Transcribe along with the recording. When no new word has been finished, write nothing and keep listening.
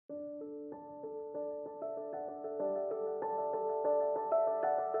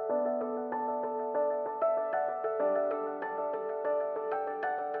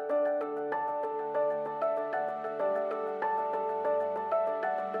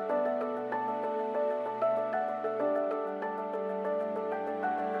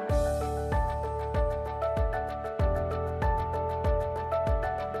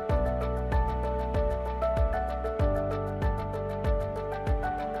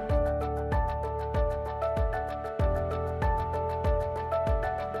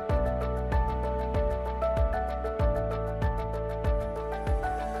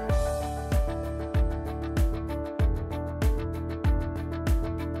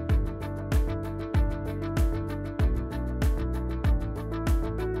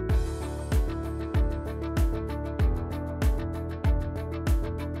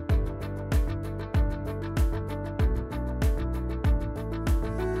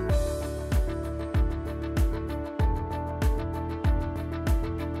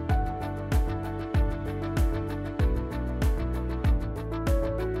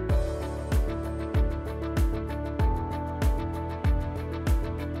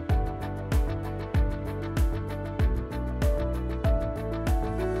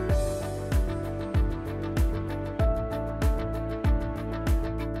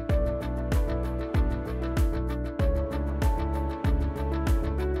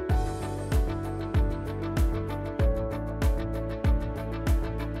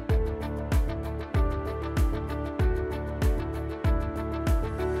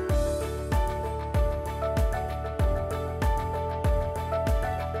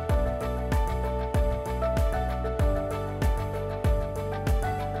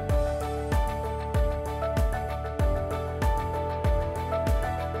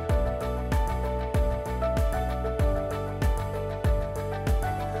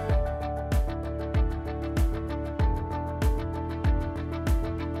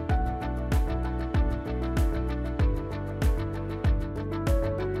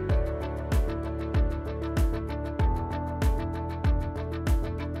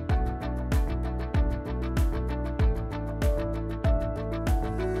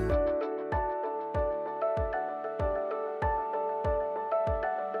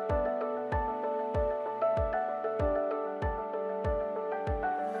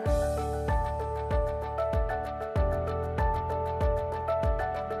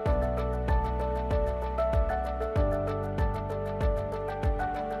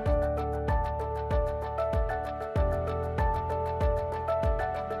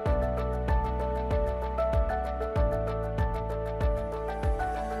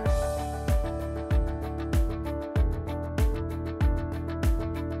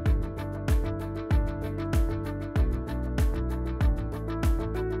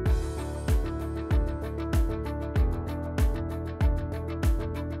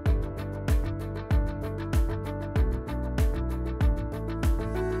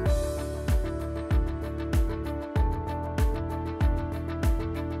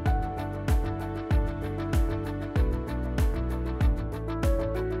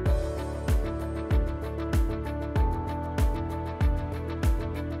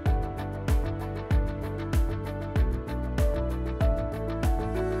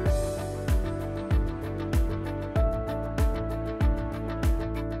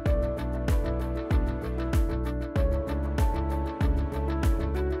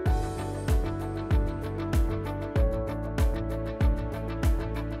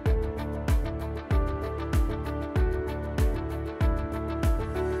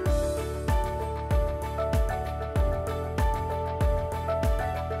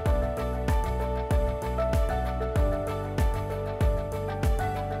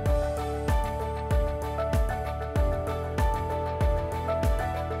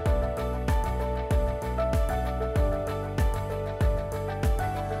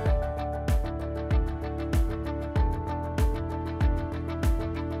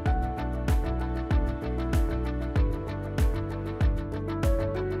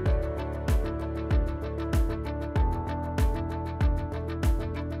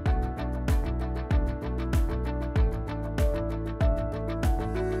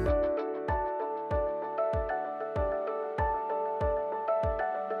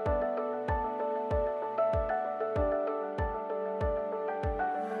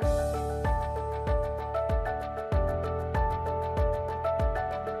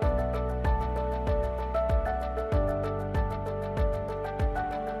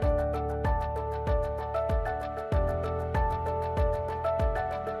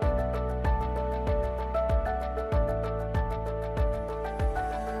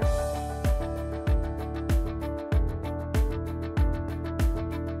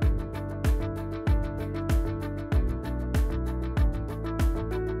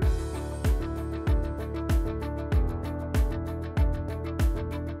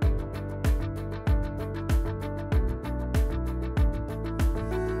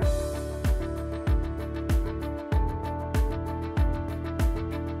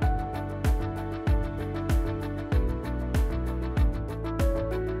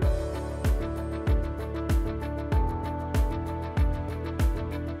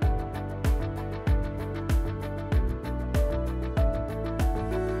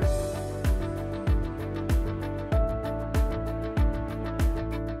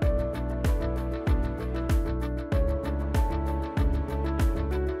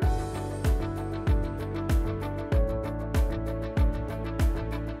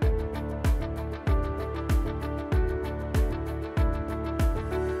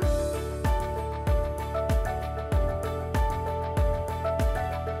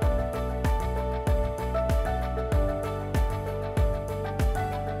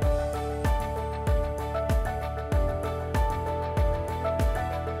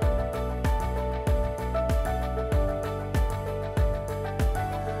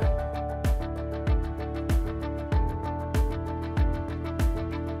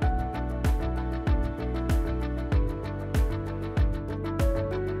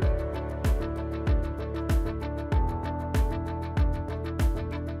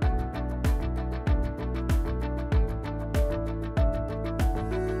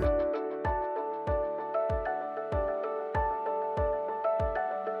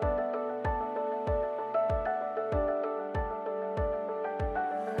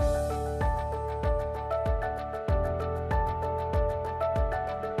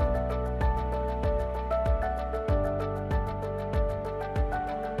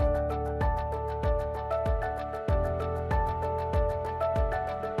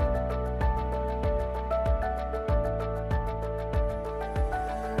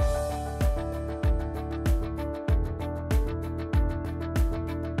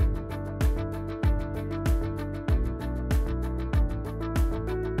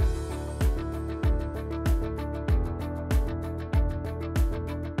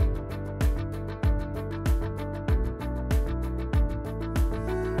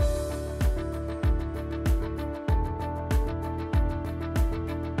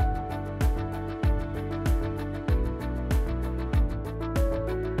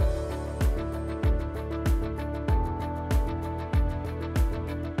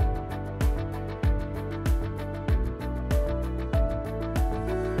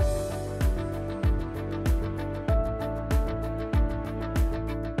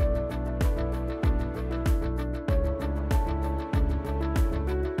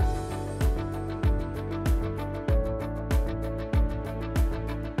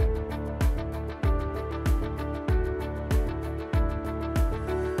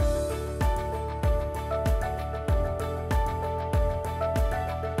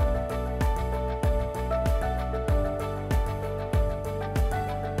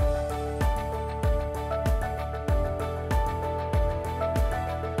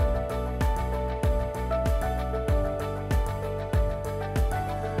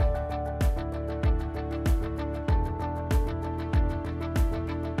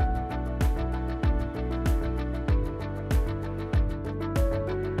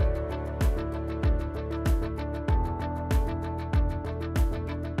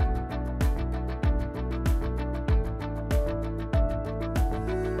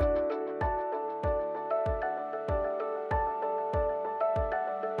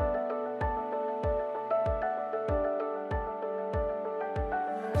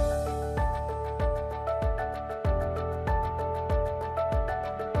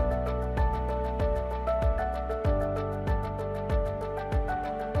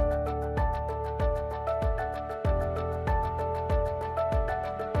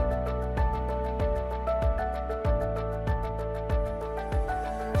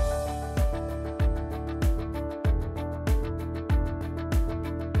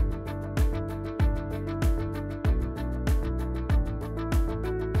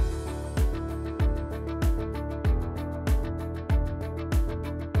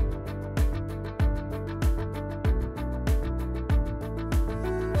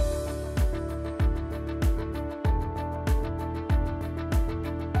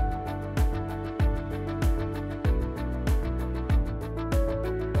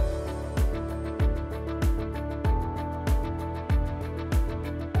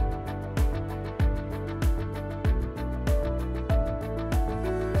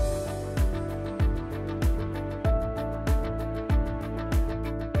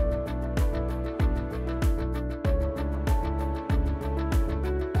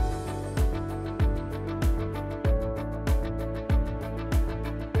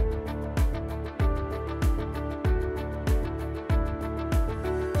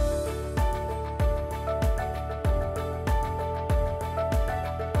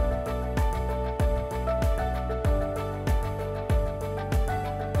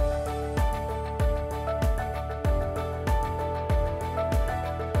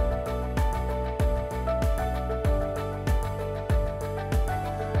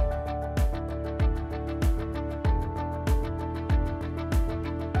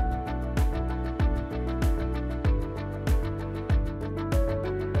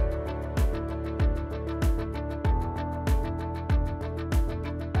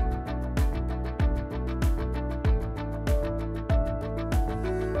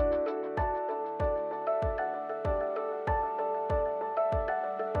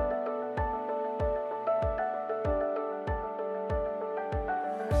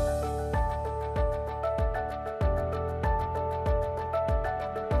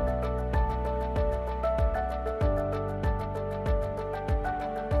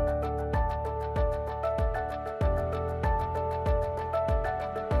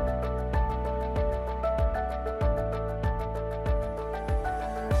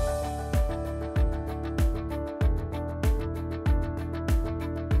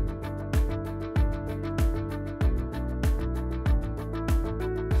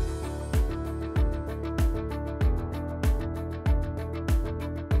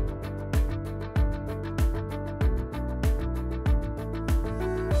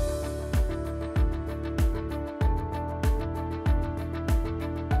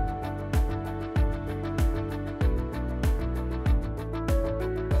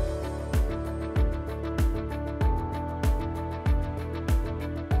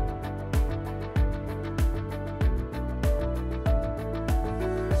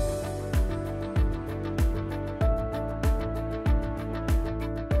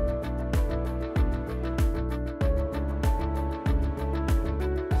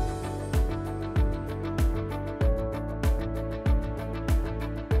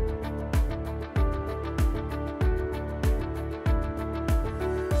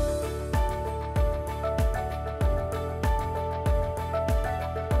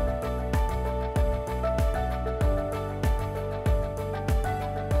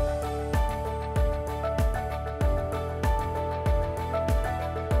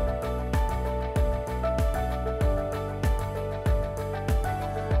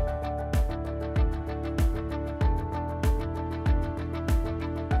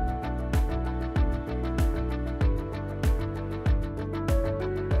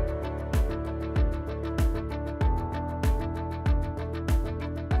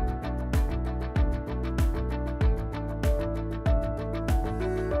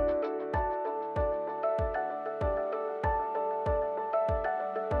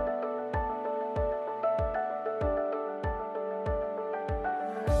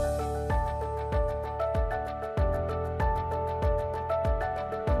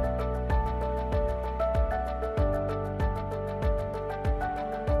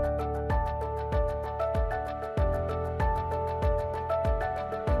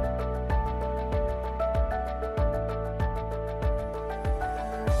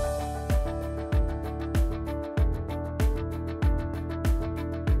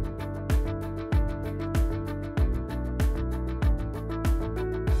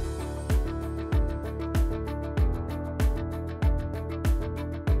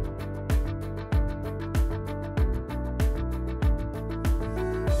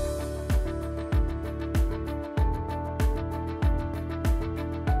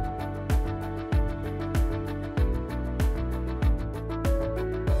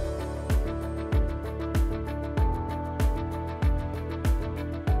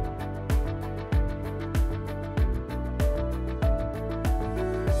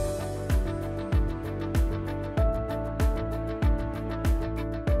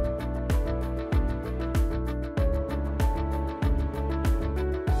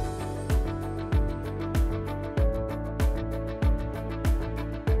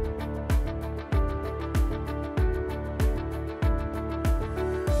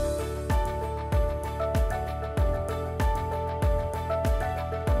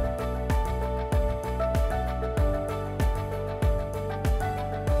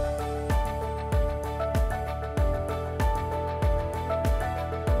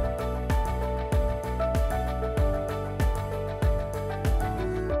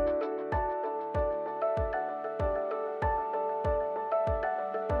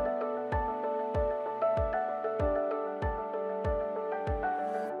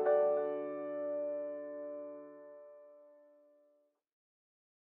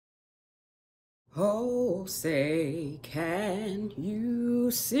Oh, say, can you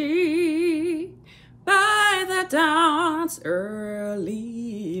see by the dawn's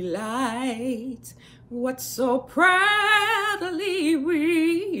early light what so proudly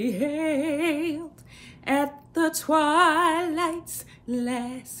we hailed at the twilight's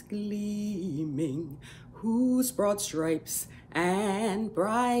last gleaming, whose broad stripes and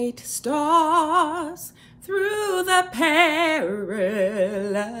bright stars through the perilous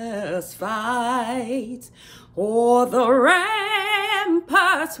fight o'er the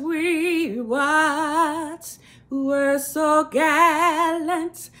ramparts we watched were so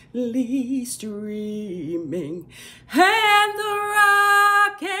gallantly streaming, and the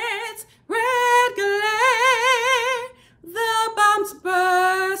rockets' red glare, the bombs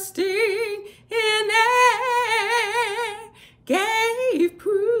bursting in air, gave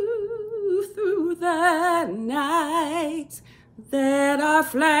proof through the night that our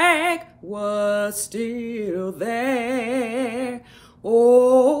flag was still there.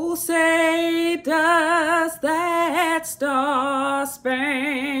 Oh, say, does that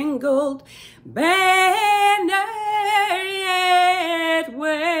star-spangled banner yet wave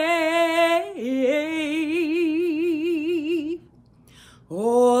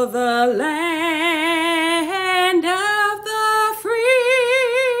o'er the land of the free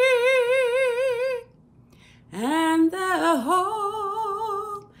and the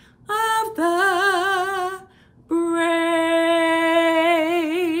home of the brave?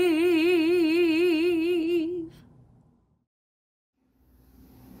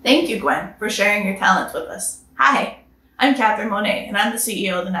 Thank you, Gwen, for sharing your talents with us. Hi, I'm Catherine Monet, and I'm the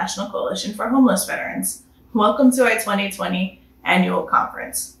CEO of the National Coalition for Homeless Veterans. Welcome to our 2020 annual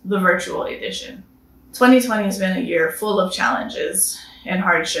conference, the virtual edition. 2020 has been a year full of challenges and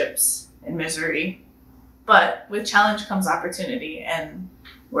hardships and misery, but with challenge comes opportunity, and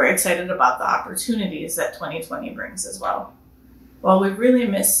we're excited about the opportunities that 2020 brings as well. While we've really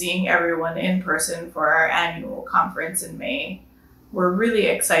missed seeing everyone in person for our annual conference in May, we're really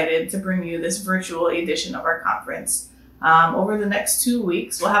excited to bring you this virtual edition of our conference. Over the next 2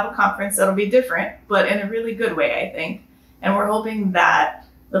 weeks, we'll have a conference that'll be different, but in a really good way, I think. And we're hoping that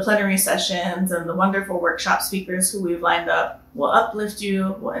the plenary sessions and the wonderful workshop speakers who we've lined up will uplift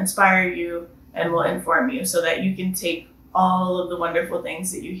you, will inspire you, and will inform you so that you can take all of the wonderful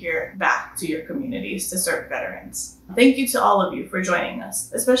things that you hear back to your communities to serve veterans. Thank you to all of you for joining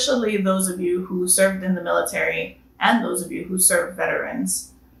us, especially those of you who served in the military and those of you who serve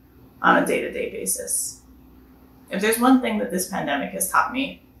veterans on a day-to-day basis. If there's one thing that this pandemic has taught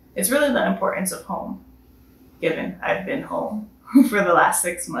me, it's really the importance of home, given I've been home for the last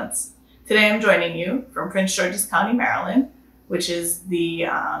 6 months. Today I'm joining you from Prince George's County, Maryland, which is the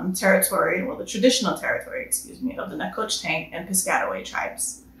traditional territory, of the Nacotchtank and Piscataway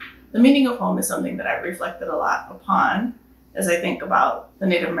tribes. The meaning of home is something that I've reflected a lot upon as I think about the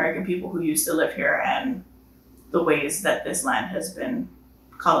Native American people who used to live here and the ways that this land has been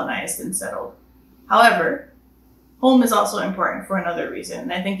colonized and settled. However, home is also important for another reason,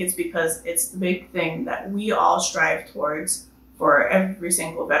 and I think it's because it's the big thing that we all strive towards for every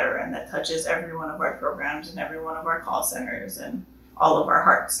single veteran that touches every one of our programs and every one of our call centers and all of our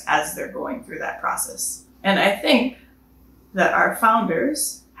hearts as they're going through that process. And I think that our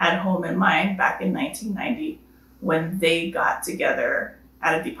founders had home in mind back in 1990 when they got together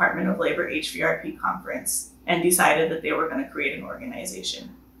at a Department of Labor HVRP conference and decided that they were going to create an organization.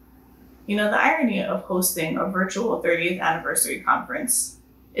 You know, the irony of hosting a virtual 30th anniversary conference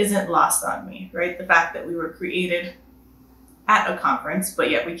isn't lost on me, right? The fact that we were created at a conference, but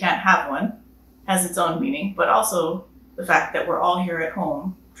yet we can't have one, has its own meaning, but also the fact that we're all here at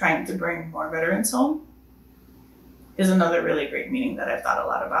home trying to bring more veterans home is another really great meaning that I've thought a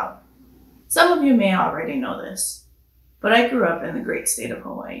lot about. Some of you may already know this, but I grew up in the great state of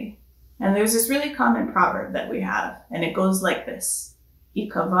Hawaii. And there's this really common proverb that we have, and it goes like this: I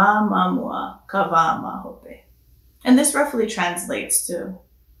kawa mamua, kawa mahope. And this roughly translates to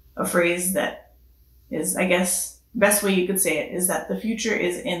a phrase that is, I guess, best way you could say it is that the future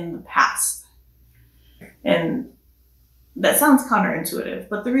is in the past. And that sounds counterintuitive,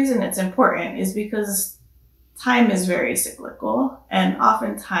 but the reason it's important is because time is very cyclical, and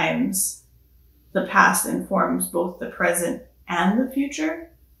oftentimes the past informs both the present and the future.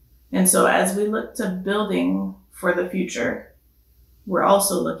 And so as we look to building for the future, we're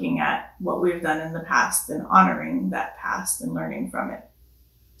also looking at what we've done in the past and honoring that past and learning from it.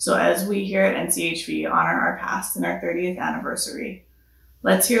 So as we here at NCHV honor our past and our 30th anniversary,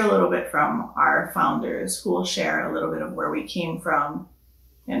 let's hear a little bit from our founders who will share a little bit of where we came from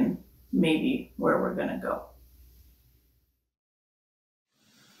and maybe where we're going to go.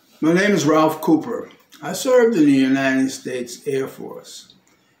 My name is Ralph Cooper. I served in the United States Air Force.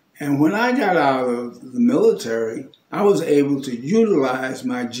 And when I got out of the military, I was able to utilize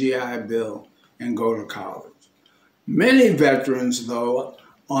my GI Bill and go to college. Many veterans, though,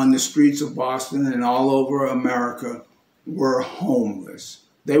 on the streets of Boston and all over America were homeless.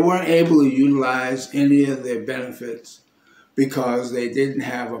 They weren't able to utilize any of their benefits because they didn't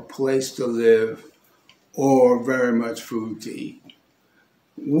have a place to live or very much food to eat.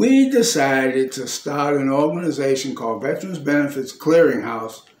 We decided to start an organization called Veterans Benefits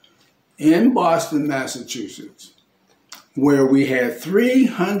Clearinghouse in Boston, Massachusetts, where we had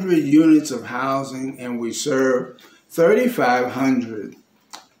 300 units of housing and we served 3,500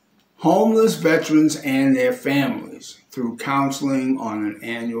 homeless veterans and their families through counseling on an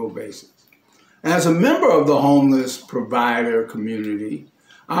annual basis. As a member of the homeless provider community,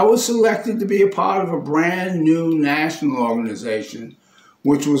 I was selected to be a part of a brand new national organization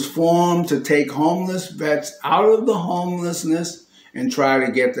which was formed to take homeless vets out of the homelessness and try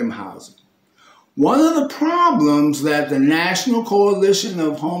to get them housing. One of the problems that the National Coalition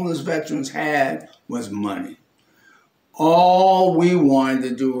of Homeless Veterans had was money. All we wanted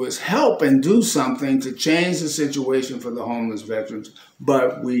to do was help and do something to change the situation for the homeless veterans,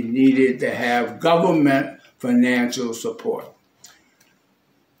 but we needed to have government financial support.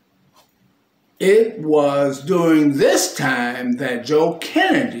 It was during this time that Joe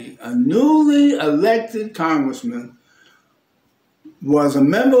Kennedy, a newly elected congressman, was a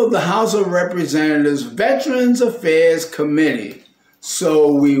member of the House of Representatives Veterans Affairs Committee.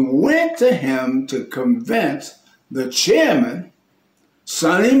 So we went to him to convince the chairman,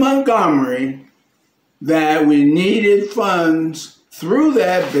 Sonny Montgomery, that we needed funds through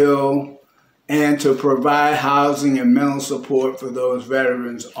that bill and to provide housing and mental support for those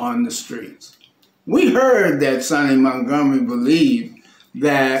veterans on the streets. We heard that Sonny Montgomery believed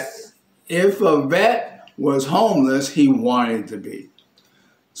that if a vet was homeless, he wanted to be.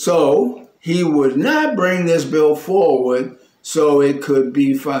 So he would not bring this bill forward so it could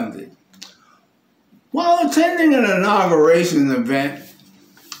be funded. While attending an inauguration event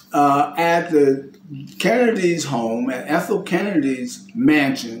at the Kennedy's home, at Ethel Kennedy's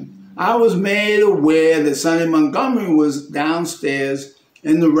mansion, I was made aware that Sonny Montgomery was downstairs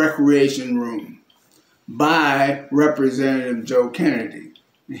in the recreation room by Representative Joe Kennedy.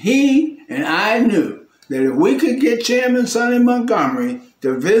 He and I knew that if we could get Chairman Sonny Montgomery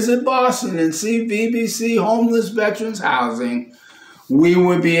to visit Boston and see VBC homeless veterans housing, we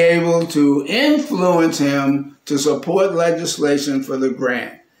would be able to influence him to support legislation for the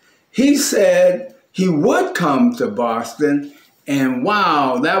grant. He said he would come to Boston, and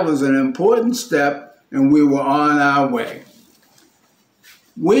wow, that was an important step, and we were on our way.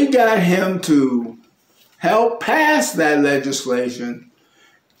 We got him to help pass that legislation,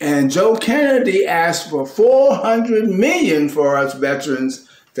 and Joe Kennedy asked for $400 million for us veterans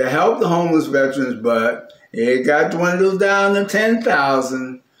to help the homeless veterans, but it got dwindled down to 10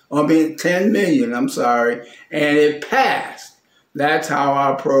 million, and it passed. That's how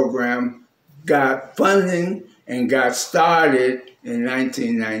our program got funding and got started in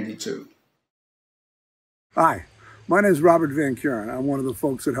 1992. Hi, my name is Robert Van Kuren. I'm one of the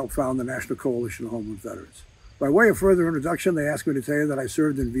folks that helped found the National Coalition of Homeless Veterans. By way of further introduction, they asked me to tell you that I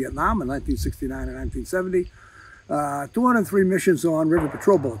served in Vietnam in 1969 and 1970, 203 missions on river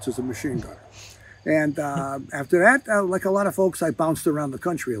patrol boats as a machine gunner. And after that, like a lot of folks, I bounced around the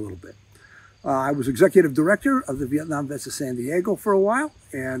country a little bit. I was executive director of the Vietnam Vets of San Diego for a while,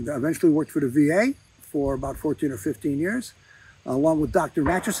 and eventually worked for the VA for about 14 or 15 years. Along with Dr.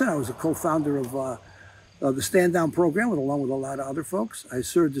 Matchison, I was a co-founder of the Stand Down program, along with a lot of other folks. I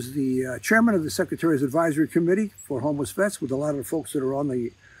served as the chairman of the Secretary's Advisory Committee for Homeless Vets with a lot of the folks that are on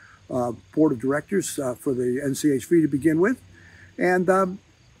the board of directors for the NCHV to begin with. And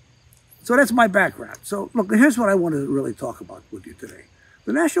so that's my background. So look, here's what I want to really talk about with you today.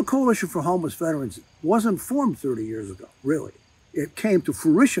 The National Coalition for Homeless Veterans wasn't formed 30 years ago, really. It came to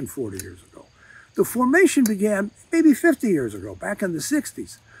fruition 40 years ago. The formation began maybe 50 years ago, back in the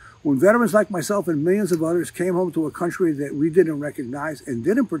 60s, when veterans like myself and millions of others came home to a country that we didn't recognize and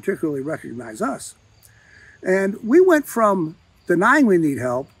didn't particularly recognize us. And we went from denying we need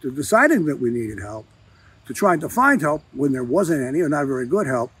help to deciding that we needed help, to trying to find help when there wasn't any or not very good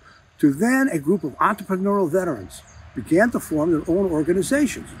help, to then a group of entrepreneurial veterans began to form their own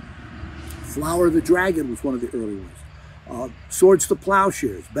organizations. Flower the Dragon was one of the early ones. Swords to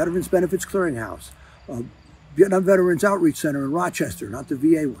Plowshares, Veterans Benefits Clearinghouse, Vietnam Veterans Outreach Center in Rochester, not the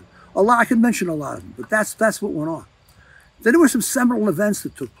VA one. A lot, I could mention a lot of them, but that's what went on. Then there were some seminal events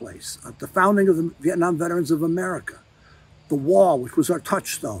that took place. The founding of the Vietnam Veterans of America, the Wall, which was our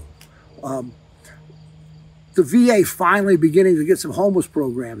touchstone, The VA finally beginning to get some homeless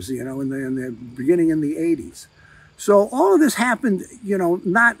programs, you know, in the beginning in the 80s. So all of this happened, you know,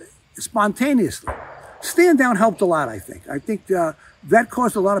 not spontaneously. Stand Down helped a lot, I think. I think that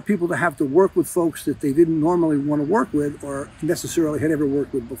caused a lot of people to have to work with folks that they didn't normally want to work with or necessarily had ever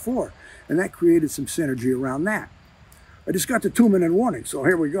worked with before. And that created some synergy around that. I just got the 2-minute warning, so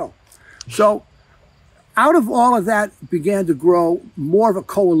here we go. So out of all of that began to grow more of a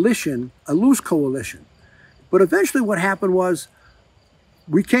coalition, a loose coalition. But eventually what happened was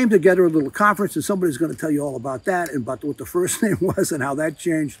we came together at a little conference, and somebody's going to tell you all about that and about what the first name was and how that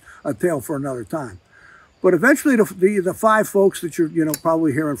changed, a tale for another time. But eventually the 5 folks that you're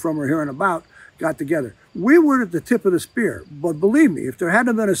probably hearing from or hearing about got together. We were at the tip of the spear, but believe me, if there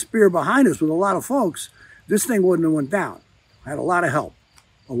hadn't been a spear behind us with a lot of folks, this thing wouldn't have went down. I had a lot of help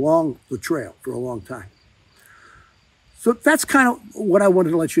along the trail for a long time. So that's kind of what I wanted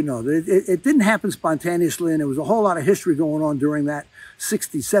to let you know. It didn't happen spontaneously, and there was a whole lot of history going on during that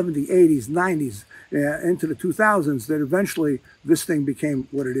 60s, 70s, 80s, 90s, into the 2000s that eventually this thing became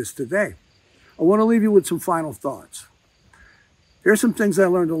what it is today. I want to leave you with some final thoughts. Here's some things I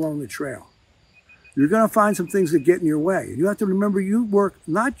learned along the trail. You're going to find some things that get in your way. You have to remember you work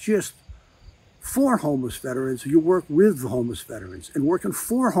not just for homeless veterans, you work with the homeless veterans. And working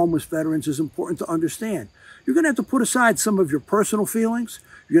for homeless veterans is important to understand. You're going to have to put aside some of your personal feelings.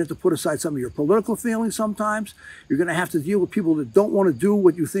 You're going to have to put aside some of your political feelings sometimes. You're going to have to deal with people that don't want to do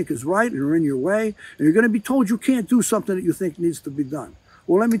what you think is right and are in your way. And you're going to be told you can't do something that you think needs to be done.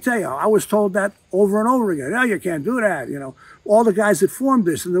 Well, let me tell you, I was told that over and over again. No, you can't do that. You know, all the guys that formed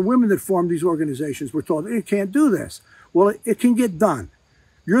this and the women that formed these organizations were told, you can't do this. Well, it can get done.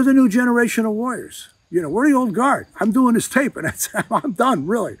 You're the new generation of warriors. You know, we're the old guard. I'm doing this tape, and I'm done,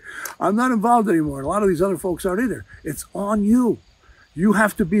 really. I'm not involved anymore. A lot of these other folks aren't either. It's on you. You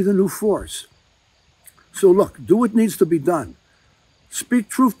have to be the new force. So look, do what needs to be done. Speak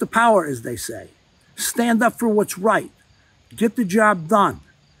truth to power, as they say. Stand up for what's right. Get the job done.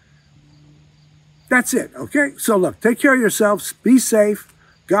 That's it, okay? So look, take care of yourselves. Be safe.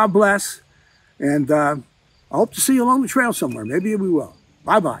 God bless. And I hope to see you along the trail somewhere. Maybe we will.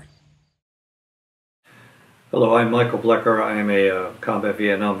 Bye-bye. Hello, I'm Michael Blecker. I'm a combat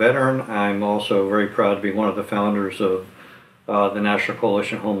Vietnam veteran. I'm also very proud to be one of the founders of the National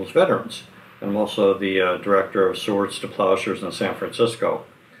Coalition of Homeless Veterans. I'm also the director of Swords to Plowshares in San Francisco.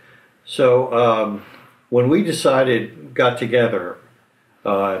 So when we got together,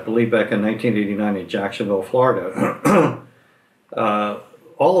 I believe back in 1989 in Jacksonville, Florida,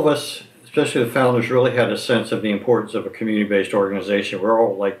 all of us, especially the founders, really had a sense of the importance of a community-based organization. We're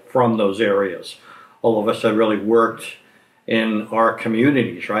all like from those areas. All of us had really worked in our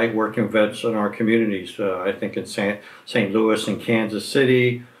communities, right? Working vets in our communities. I think in St. Louis and Kansas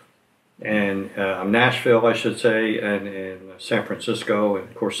City, and Nashville, I should say, and in San Francisco, and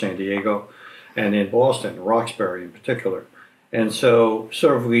of course San Diego, and in Boston, Roxbury in particular. And so,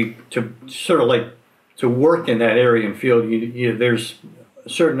 to work in that area and field, there's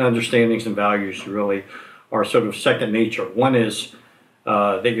certain understandings and values really are sort of second nature. One is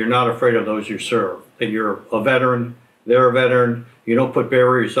that you're not afraid of those you serve, that you're a veteran, they're a veteran, you don't put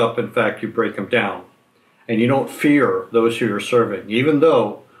barriers up, in fact you break them down. And you don't fear those who you're serving, even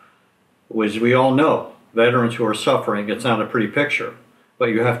though, as we all know, veterans who are suffering, it's not a pretty picture, but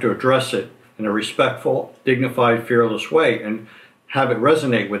you have to address it in a respectful, dignified, fearless way and have it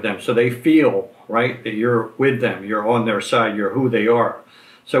resonate with them so they feel, right, that you're with them, you're on their side, you're who they are.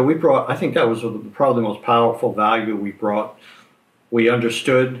 So I think that was probably the most powerful value we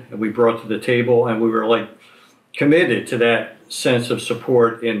understood and we brought to the table, and we were like committed to that sense of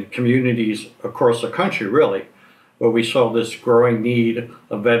support in communities across the country, really, where we saw this growing need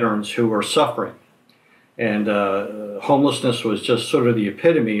of veterans who are suffering. And homelessness was just sort of the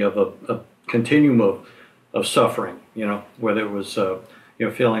epitome of a continuum of suffering, you know, whether it was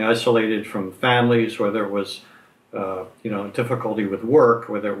feeling isolated from families, whether it was difficulty with work,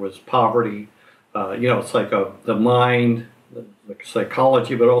 whether it was poverty. It's like the mind, the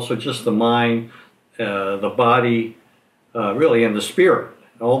psychology, but also just the mind, the body, really, and the spirit.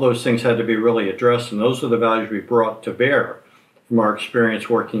 All those things had to be really addressed, and those are the values we brought to bear from our experience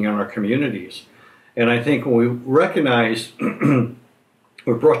working in our communities. And I think when we recognized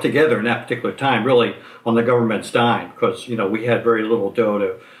we're brought together in that particular time, really on the government's dime, because we had very little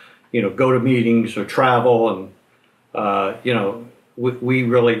dough to go to meetings or travel, and we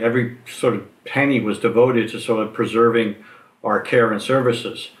really, every sort of penny was devoted to sort of preserving our care and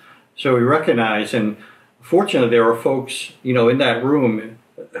services. So we recognized, and fortunately there were folks in that room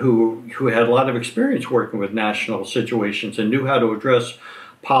who had a lot of experience working with national situations and knew how to address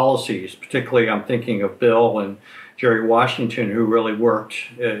policies, particularly I'm thinking of Bill and Jerry Washington, who really worked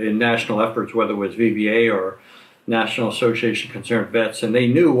in national efforts, whether it was VBA or National Association of Concerned Vets, and they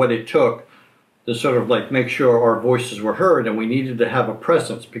knew what it took to sort of like make sure our voices were heard, and we needed to have a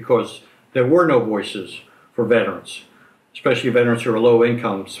presence because there were no voices for veterans, especially veterans who were low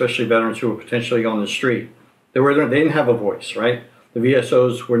income, especially veterans who were potentially on the street. They didn't have a voice, right? The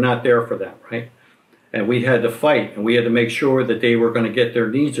VSOs were not there for them, right? And we had to fight, and we had to make sure that they were going to get their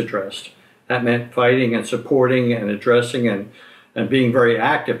needs addressed. That meant fighting and supporting and addressing and being very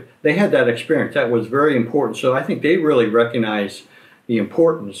active. They had that experience. That was very important. So I think they really recognized the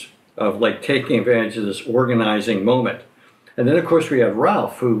importance of like taking advantage of this organizing moment. And then of course we have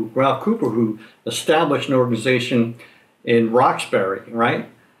Ralph Cooper, who established an organization in Roxbury, right?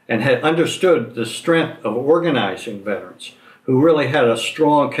 And had understood the strength of organizing veterans, who really had a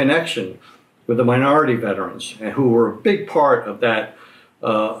strong connection with the minority veterans, and who were a big part of that,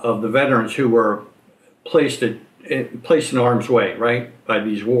 of the veterans who were placed in harm's way, right, by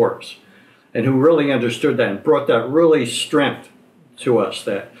these wars, and who really understood that and brought that really strength to us.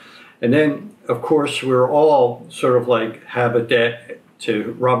 And then, of course, we're all sort of like have a debt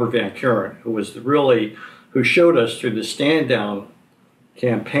to Robert Van Kuren, who showed us through the Stand Down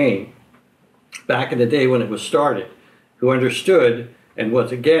campaign back in the day when it was started, who understood and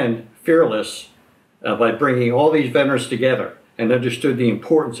was, again, fearless by bringing all these veterans together and understood the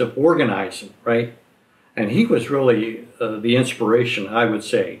importance of organizing, right? And he was really the inspiration, I would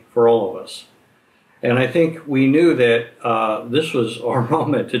say, for all of us. And I think we knew that this was our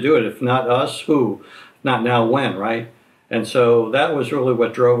moment to do it. If not us, who? Not now, when, right? And so that was really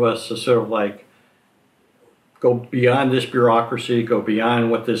what drove us to sort of like go beyond this bureaucracy, go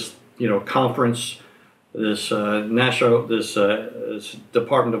beyond what this, conference, this this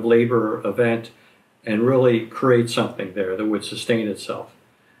Department of Labor event, and really create something there that would sustain itself.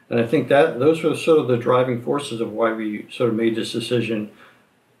 And I think that those were sort of the driving forces of why we sort of made this decision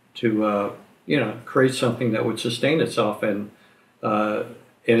to, create something that would sustain itself, and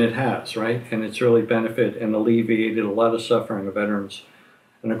it has, right? And it's really benefited and alleviated a lot of suffering of veterans.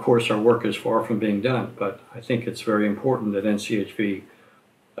 And of course, our work is far from being done, but I think it's very important that NCHV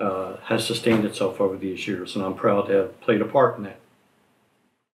has sustained itself over these years, and I'm proud to have played a part in that.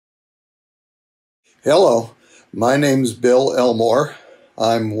 Hello, my name's Bill Elmore.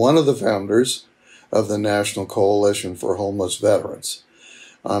 I'm one of the founders of the National Coalition for Homeless Veterans.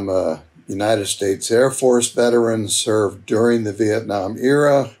 I'm a United States Air Force veteran, served during the Vietnam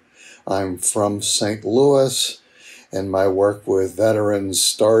era. I'm from St. Louis, and my work with veterans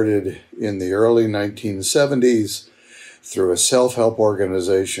started in the early 1970s through a self-help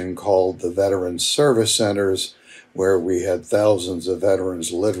organization called the Veterans Service Centers, where we had thousands of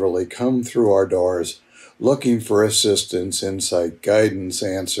veterans literally come through our doors looking for assistance, insight, guidance,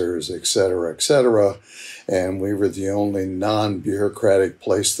 answers, etc., etc. And we were the only non-bureaucratic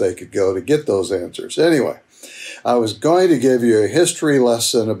place they could go to get those answers. Anyway, I was going to give you a history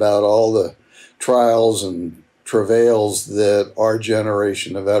lesson about all the trials and travails that our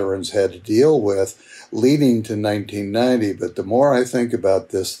generation of veterans had to deal with leading to 1990, but the more I think about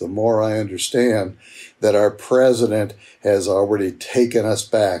this, the more I understand that our president has already taken us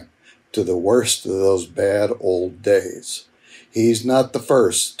back to the worst of those bad old days. He's not the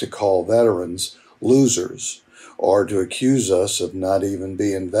first to call veterans losers or to accuse us of not even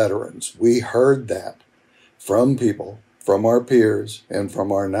being veterans. We heard that from people, from our peers, and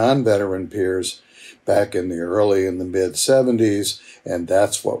from our non-veteran peers back in the early and the mid-70s, and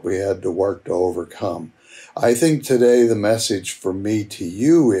that's what we had to work to overcome. I think today the message from me to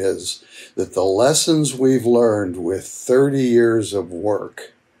you is that the lessons we've learned with 30 years of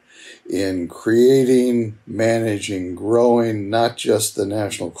work in creating, managing, growing not just the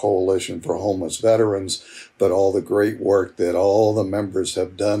National Coalition for Homeless Veterans, but all the great work that all the members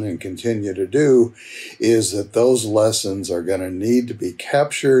have done and continue to do, is that those lessons are going to need to be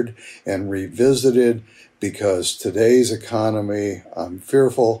captured and revisited, because today's economy, I'm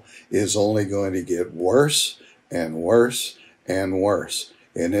fearful, is only going to get worse and worse and worse.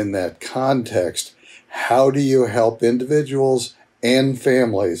 And in that context, how do you help individuals and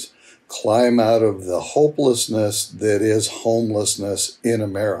families climb out of the hopelessness that is homelessness in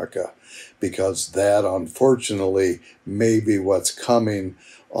America? Because that, unfortunately, may be what's coming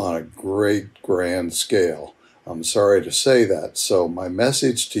on a great grand scale. I'm sorry to say that. So my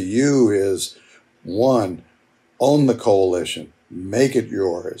message to you is, one, own the coalition, make it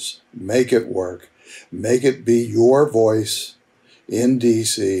yours, make it work, make it be your voice in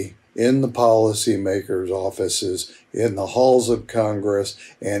DC, in the policymakers' offices, in the halls of Congress,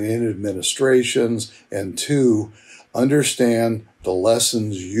 and in administrations. And two, understand the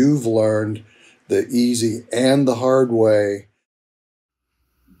lessons you've learned the easy and the hard way.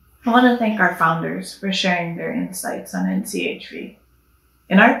 I want to thank our founders for sharing their insights on NCHV.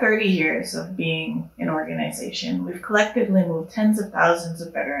 In our 30 years of being an organization, we've collectively moved tens of thousands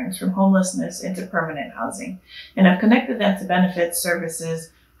of veterans from homelessness into permanent housing and have connected them to benefits,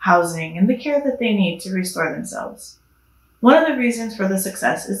 services, housing, and the care that they need to restore themselves. One of the reasons for the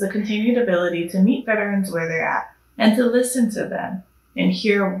success is the continued ability to meet veterans where they're at and to listen to them and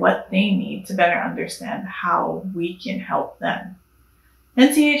hear what they need to better understand how we can help them.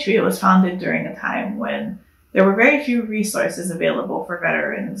 NCHV was founded during a time when there were very few resources available for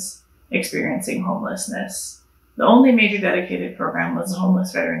veterans experiencing homelessness. The only major dedicated program was the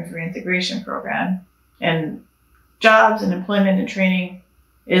Homeless Veterans Reintegration Program, and jobs and employment and training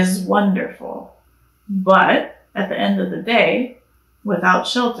is wonderful. But at the end of the day, without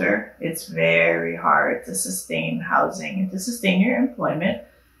shelter, it's very hard to sustain housing and to sustain your employment.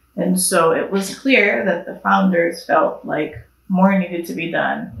 And so it was clear that the founders felt like more needed to be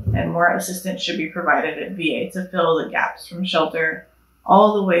done and more assistance should be provided at VA to fill the gaps from shelter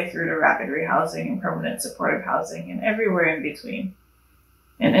all the way through to rapid rehousing and permanent supportive housing and everywhere in between.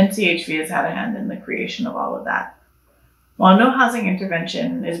 And NCHV has had a hand in the creation of all of that. While no housing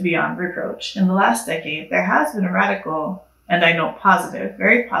intervention is beyond reproach, in the last decade, there has been a radical, and I note positive,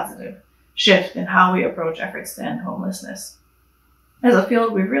 very positive, shift in how we approach efforts to end homelessness. As a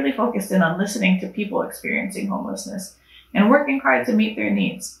field, we've really focused in on listening to people experiencing homelessness and working hard to meet their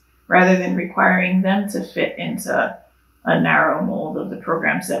needs, rather than requiring them to fit into a narrow mold of the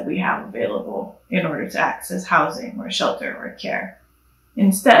programs that we have available in order to access housing or shelter or care.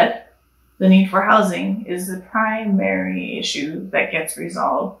 Instead, the need for housing is the primary issue that gets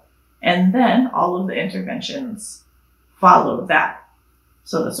resolved, and then all of the interventions follow that.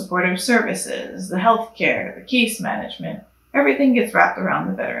 So the supportive services, the healthcare, the case management, everything gets wrapped around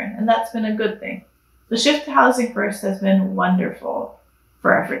the veteran, and that's been a good thing. The shift to housing first has been wonderful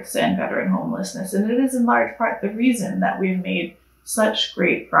for efforts to end veteran homelessness, and it is in large part the reason that we've made such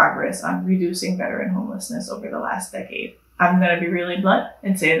great progress on reducing veteran homelessness over the last decade. I'm going to be really blunt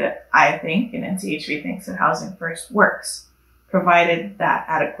and say that I think, and NCHV thinks, that housing first works, provided that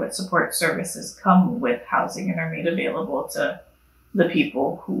adequate support services come with housing and are made available to the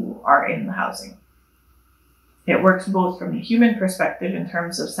people who are in the housing. It works both from a human perspective in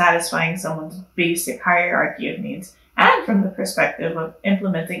terms of satisfying someone's basic hierarchy of needs and from the perspective of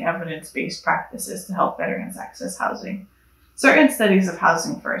implementing evidence-based practices to help veterans access housing. Certain studies of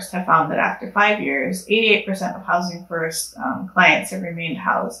Housing First have found that after 5 years, 88% of Housing First clients have remained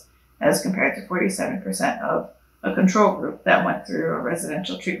housed, as compared to 47% of a control group that went through a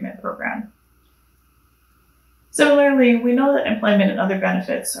residential treatment program. Similarly, we know that employment and other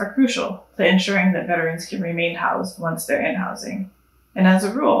benefits are crucial to ensuring that veterans can remain housed once they're in housing. And as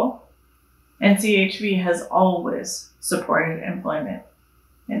a rule, NCHV has always supported employment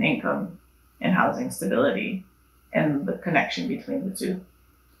and income and housing stability and the connection between the two.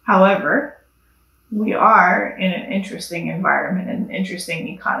 However, we are in an interesting environment and an interesting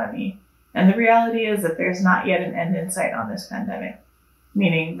economy. And the reality is that there's not yet an end in sight on this pandemic,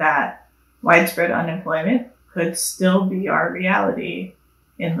 meaning that widespread unemployment could still be our reality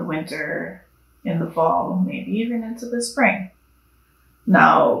in the winter, in the fall, maybe even into the spring.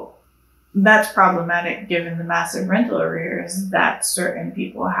 Now, that's problematic given the massive rental arrears that certain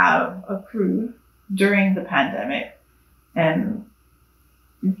people have accrued during the pandemic, and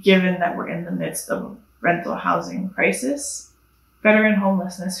given that we're in the midst of a rental housing crisis, veteran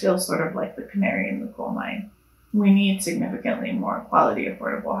homelessness feels sort of like the canary in the coal mine. We need significantly more quality,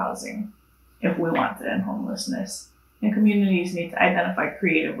 affordable housing if we want to end homelessness, and communities need to identify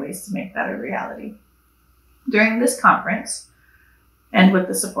creative ways to make that a reality. During this conference, and with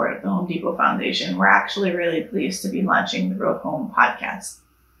the support of the Home Depot Foundation, we're actually really pleased to be launching the Road Home podcast.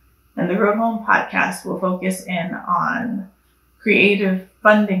 And the Road Home podcast will focus in on creative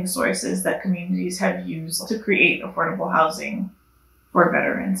funding sources that communities have used to create affordable housing for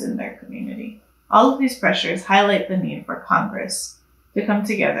veterans in their community. All of these pressures highlight the need for Congress to come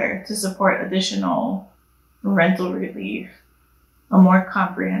together to support additional rental relief, a more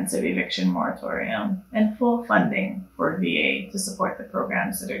comprehensive eviction moratorium, and full funding for VA to support the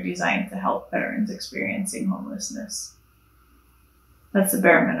programs that are designed to help veterans experiencing homelessness. That's the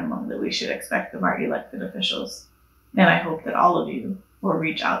bare minimum that we should expect of our elected officials. And I hope that all of you will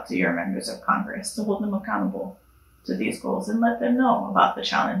reach out to your members of Congress to hold them accountable to these goals and let them know about the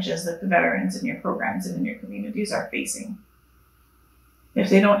challenges that the veterans in your programs and in your communities are facing. If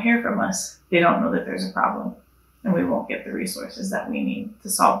they don't hear from us, they don't know that there's a problem, and we won't get the resources that we need to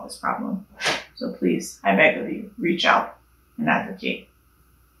solve this problem. So please, I beg of you, reach out. and advocate.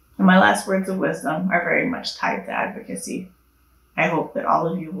 And my last words of wisdom are very much tied to advocacy. I hope that all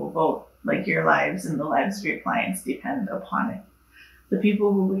of you will vote like your lives and the lives of your clients depend upon it. The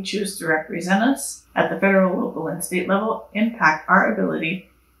people who we choose to represent us at the federal, local, and state level impact our ability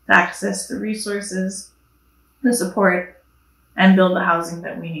to access the resources, the support, and build the housing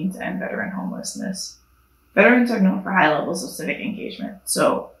that we need to end veteran homelessness. Veterans are known for high levels of civic engagement,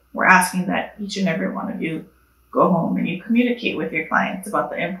 so we're asking that each and every one of you go home and you communicate with your clients about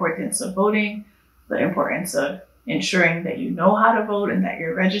the importance of voting, the importance of ensuring that you know how to vote and that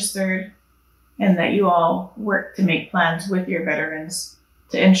you're registered, and that you all work to make plans with your veterans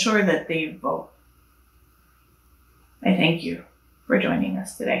to ensure that they vote. I thank you for joining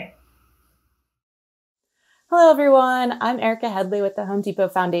us today. Hello, everyone. I'm Erica Headley with the Home Depot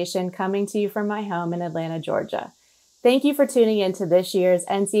Foundation, coming to you from my home in Atlanta, Georgia. Thank you for tuning in to this year's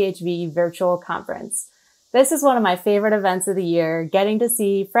NCHV virtual conference. This is one of my favorite events of the year, getting to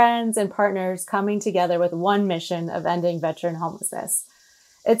see friends and partners coming together with one mission of ending veteran homelessness.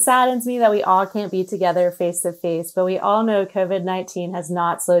 It saddens me that we all can't be together face to face, but we all know COVID-19 has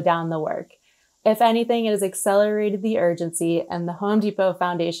not slowed down the work. If anything, it has accelerated the urgency, and the Home Depot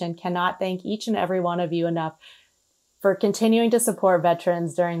Foundation cannot thank each and every one of you enough for continuing to support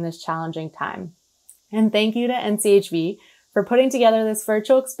veterans during this challenging time. And thank you to NCHV for putting together this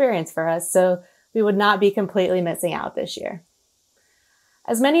virtual experience for us so we would not be completely missing out this year.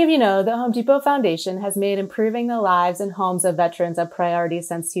 As many of you know, the Home Depot Foundation has made improving the lives and homes of veterans a priority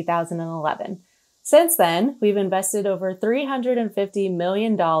since 2011. Since then, we've invested over $350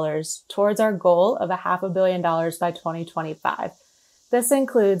 million towards our goal of $500 million by 2025. This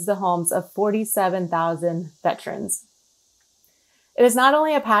includes the homes of 47,000 veterans. It is not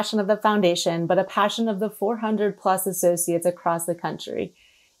only a passion of the foundation, but a passion of the 400 plus associates across the country.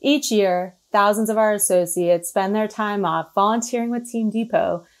 Each year, thousands of our associates spend their time off volunteering with Team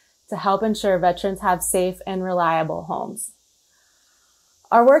Depot to help ensure veterans have safe and reliable homes.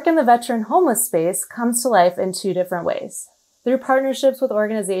 Our work in the veteran homeless space comes to life in two different ways. Through partnerships with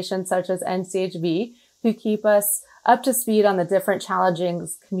organizations such as NCHV, who keep us up to speed on the different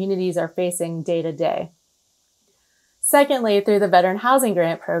challenges communities are facing day to day. Secondly, through the Veteran Housing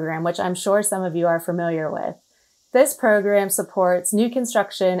Grant Program, which I'm sure some of you are familiar with. This program supports new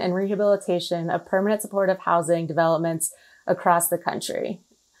construction and rehabilitation of permanent supportive housing developments across the country.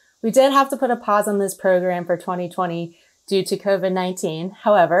 We did have to put a pause on this program for 2020 due to COVID-19.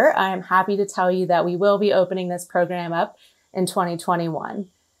 However, I am happy to tell you that we will be opening this program up in 2021.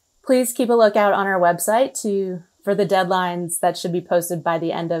 Please keep a lookout on our website for the deadlines that should be posted by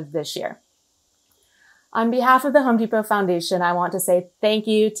the end of this year. On behalf of the Home Depot Foundation, I want to say thank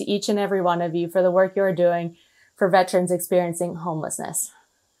you to each and every one of you for the work you are doing for veterans experiencing homelessness.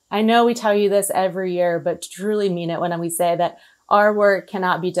 I know we tell you this every year, but truly mean it when we say that our work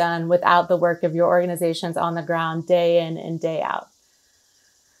cannot be done without the work of your organizations on the ground day in and day out.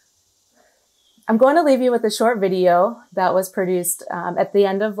 I'm going to leave you with a short video that was produced at the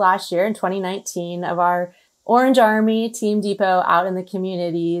end of last year in 2019 of our Orange Army Team Depot out in the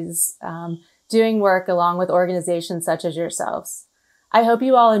communities doing work along with organizations such as yourselves. I hope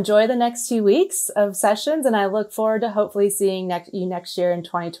you all enjoy the next 2 weeks of sessions, and I look forward to hopefully seeing you next year in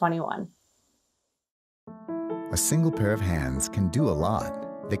 2021. A single pair of hands can do a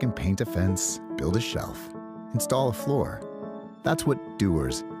lot. They can paint a fence, build a shelf, install a floor. That's what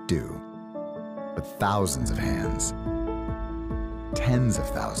doers do. But thousands of hands, tens of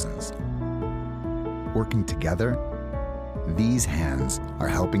thousands, working together, these hands are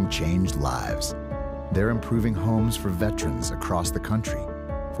helping change lives. They're improving homes for veterans across the country,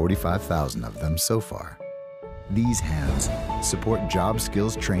 45,000 of them so far. These hands support job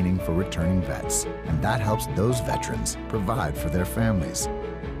skills training for returning vets, and that helps those veterans provide for their families.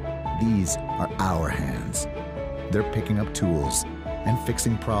 These are our hands. They're picking up tools and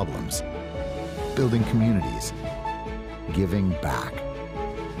fixing problems, building communities, giving back.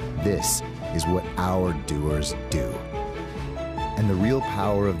 This is what our doers do. And the real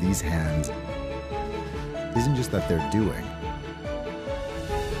power of these hands isn't just that they're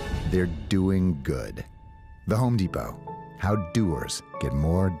doing good. The Home Depot, how doers get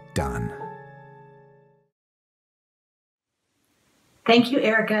more done. Thank you,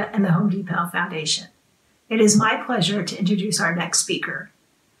 Erica and the Home Depot Foundation. It is my pleasure to introduce our next speaker.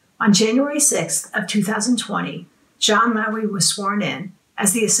 On January 6th of 2020, John Lowry was sworn in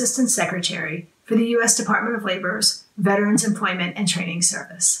as the Assistant Secretary for the U.S. Department of Labor's Veterans Employment and Training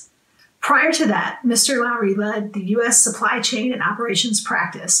Service. Prior to that, Mr. Lowry led the U.S. Supply Chain and Operations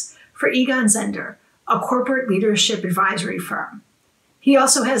Practice for Egon Zehnder, a corporate leadership advisory firm. He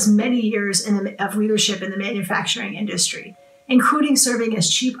also has many years of leadership in the manufacturing industry, including serving as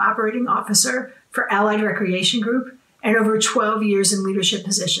Chief Operating Officer for Allied Recreation Group and over 12 years in leadership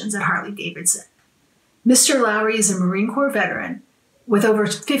positions at Harley-Davidson. Mr. Lowry is a Marine Corps veteran with over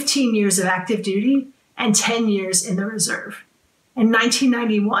 15 years of active duty and 10 years in the reserve. In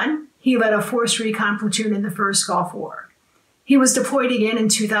 1991, he led a force recon platoon in the first Gulf War. He was deployed again in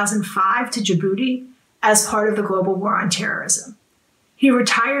 2005 to Djibouti as part of the global war on terrorism. He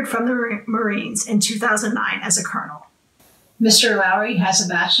retired from the Marines in 2009 as a colonel. Mr. Lowry has a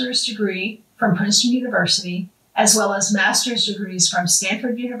bachelor's degree from Princeton University, as well as master's degrees from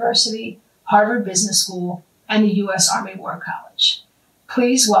Stanford University, Harvard Business School, and the U.S. Army War College.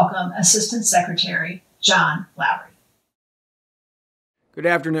 Please welcome Assistant Secretary John Lowry. Good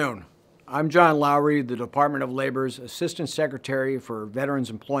afternoon. I'm John Lowry, the Department of Labor's Assistant Secretary for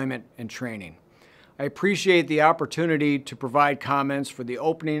Veterans Employment and Training. I appreciate the opportunity to provide comments for the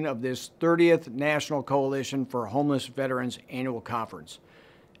opening of this 30th National Coalition for Homeless Veterans Annual Conference.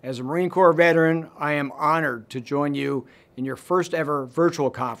 As a Marine Corps veteran, I am honored to join you in your first ever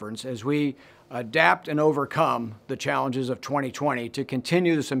virtual conference as we adapt and overcome the challenges of 2020 to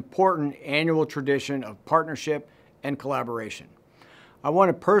continue this important annual tradition of partnership and collaboration. I want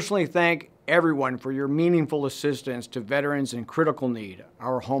to personally thank everyone for your meaningful assistance to veterans in critical need,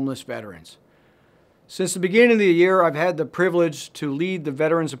 our homeless veterans. Since the beginning of the year, I've had the privilege to lead the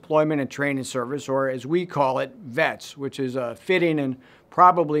Veterans Employment and Training Service, or as we call it, VETS, which is a fitting and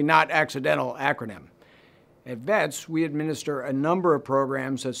probably not accidental acronym. At VETS, we administer a number of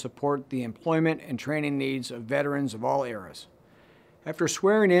programs that support the employment and training needs of veterans of all eras. After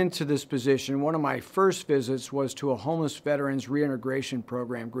swearing into this position, one of my first visits was to a homeless veterans reintegration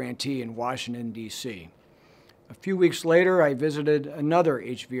program grantee in Washington, D.C. A few weeks later, I visited another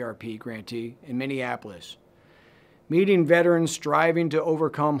HVRP grantee in Minneapolis. Meeting veterans striving to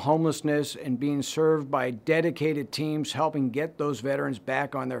overcome homelessness and being served by dedicated teams helping get those veterans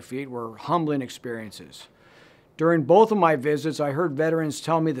back on their feet were humbling experiences. During both of my visits, I heard veterans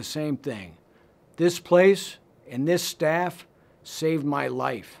tell me the same thing. This place and this staff saved my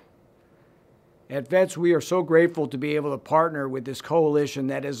life. At VETS, we are so grateful to be able to partner with this coalition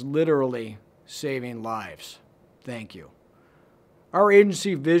that is literally saving lives. Thank you. Our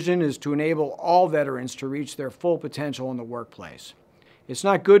agency vision is to enable all veterans to reach their full potential in the workplace. It's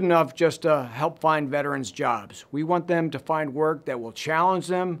not good enough just to help find veterans jobs. We want them to find work that will challenge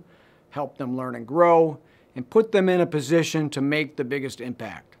them, help them learn and grow, and put them in a position to make the biggest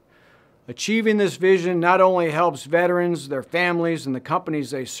impact. Achieving this vision not only helps veterans, their families, and the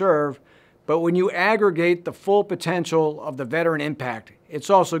companies they serve, but when you aggregate the full potential of the veteran impact, it's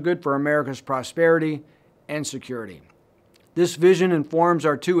also good for America's prosperity and security. This vision informs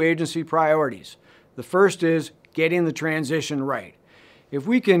our two agency priorities. The first is getting the transition right. If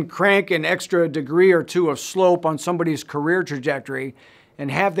we can crank an extra degree or two of slope on somebody's career trajectory and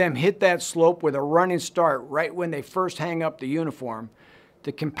have them hit that slope with a running start right when they first hang up the uniform,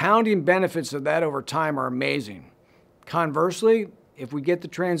 the compounding benefits of that over time are amazing. Conversely, if we get the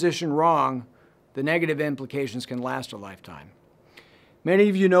transition wrong, the negative implications can last a lifetime. Many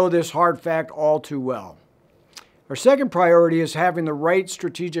of you know this hard fact all too well. Our second priority is having the right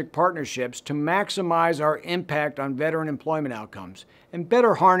strategic partnerships to maximize our impact on veteran employment outcomes and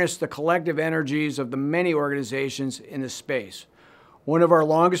better harness the collective energies of the many organizations in this space. One of our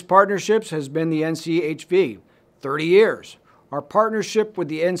longest partnerships has been the NCHV, 30 years. Our partnership with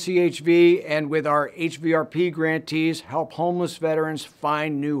the NCHV and with our HVRP grantees help homeless veterans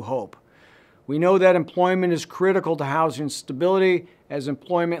find new hope. We know that employment is critical to housing stability, as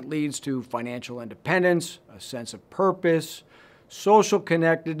employment leads to financial independence, a sense of purpose, social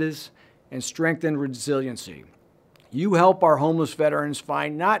connectedness, and strengthened resiliency. You help our homeless veterans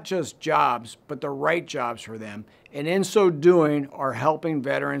find not just jobs, but the right jobs for them, and in so doing are helping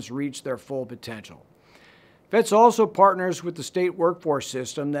veterans reach their full potential. VETS also partners with the state workforce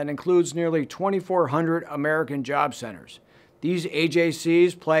system that includes nearly 2,400 American job centers. These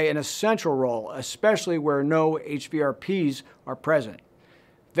AJCs play an essential role, especially where no HVRPs are present.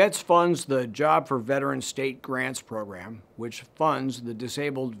 VETS funds the Job for Veterans State Grants Program, which funds the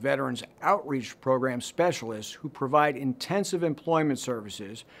Disabled Veterans Outreach Program specialists who provide intensive employment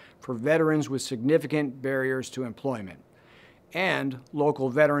services for veterans with significant barriers to employment, and local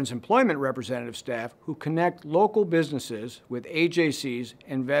Veterans Employment Representative staff who connect local businesses with AJCs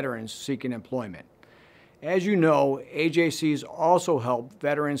and veterans seeking employment. As you know, AJCs also help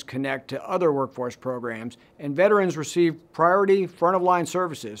veterans connect to other workforce programs, and veterans receive priority front-of-line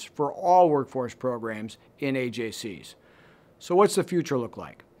services for all workforce programs in AJCs. So what's the future look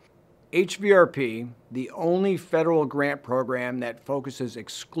like? HVRP, the only federal grant program that focuses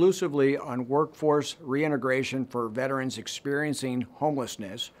exclusively on workforce reintegration for veterans experiencing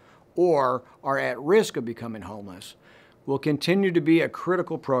homelessness or are at risk of becoming homeless, will continue to be a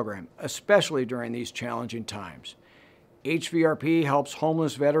critical program, especially during these challenging times. HVRP helps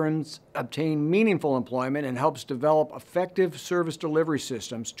homeless veterans obtain meaningful employment and helps develop effective service delivery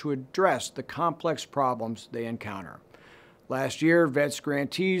systems to address the complex problems they encounter. Last year, VETS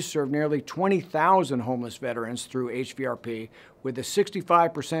grantees served nearly 20,000 homeless veterans through HVRP with a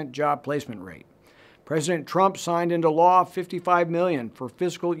 65% job placement rate. President Trump signed into law $55 million for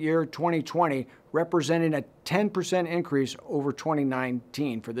fiscal year 2020, representing a 10% increase over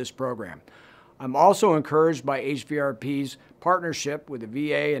 2019 for this program. I'm also encouraged by HVRP's partnership with the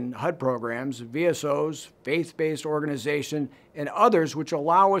VA and HUD programs, VSOs, faith-based organizations, and others which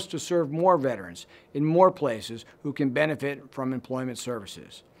allow us to serve more veterans in more places who can benefit from employment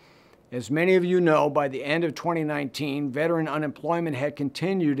services. As many of you know, by the end of 2019, veteran unemployment had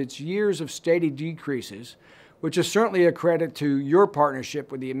continued its years of steady decreases, which is certainly a credit to your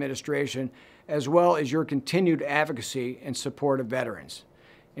partnership with the administration, as well as your continued advocacy and support of veterans.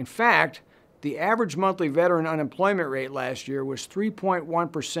 In fact, the average monthly veteran unemployment rate last year was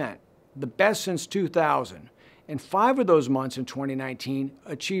 3.1%, the best since 2000, and 5 of those months in 2019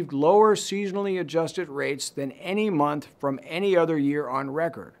 achieved lower seasonally adjusted rates than any month from any other year on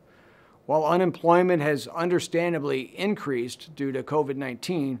record. While unemployment has understandably increased due to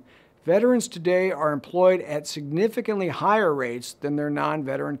COVID-19, veterans today are employed at significantly higher rates than their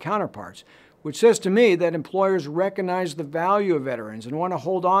non-veteran counterparts, which says to me that employers recognize the value of veterans and want to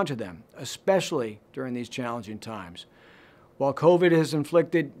hold on to them, especially during these challenging times. While COVID has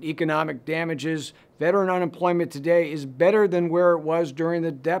inflicted economic damages, veteran unemployment today is better than where it was during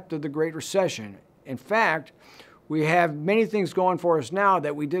the depth of the Great Recession. In fact, we have many things going for us now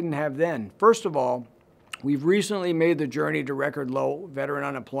that we didn't have then. First of all, we've recently made the journey to record low veteran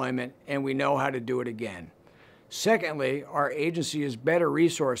unemployment, and we know how to do it again. Secondly, our agency is better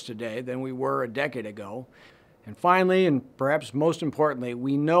resourced today than we were a decade ago. And finally, and perhaps most importantly,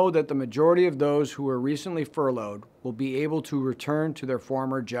 we know that the majority of those who were recently furloughed will be able to return to their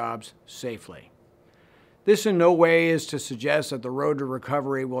former jobs safely. This in no way is to suggest that the road to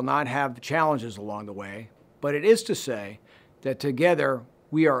recovery will not have challenges along the way, but it is to say that together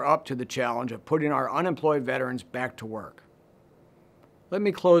we are up to the challenge of putting our unemployed veterans back to work. Let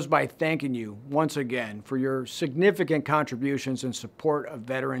me close by thanking you once again for your significant contributions and support of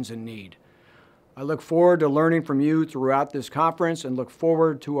veterans in need. I look forward to learning from you throughout this conference and look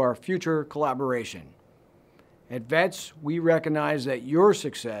forward to our future collaboration. At VETS, we recognize that your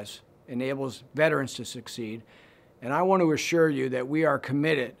success enables veterans to succeed, and I want to assure you that we are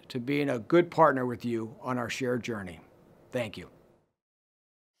committed to being a good partner with you on our shared journey. Thank you.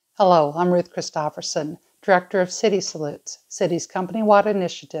 Hello, I'm Ruth Christofferson, Director of City Salutes, City's company-wide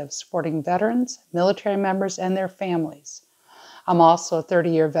initiative supporting veterans, military members, and their families. I'm also a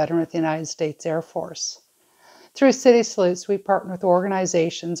 30-year veteran with the United States Air Force. Through City Salutes, we partner with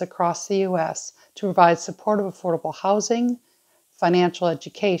organizations across the U.S. to provide supportive affordable housing, financial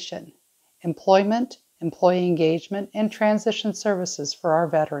education, employment, employee engagement, and transition services for our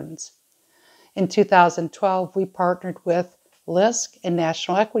veterans. In 2012, we partnered with LISC and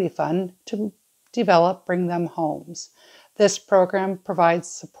National Equity Fund to develop Bring Them Homes. This program provides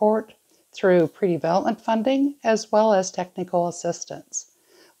support through pre-development funding as well as technical assistance.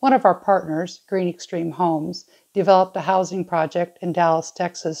 One of our partners, Green Extreme Homes, developed a housing project in Dallas,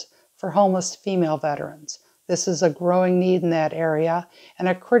 Texas for homeless female veterans. This is a growing need in that area and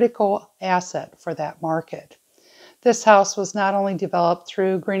a critical asset for that market. This house was not only developed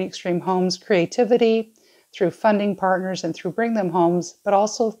through Green Extreme Homes' creativity, through funding partners, and through Bring Them Homes, but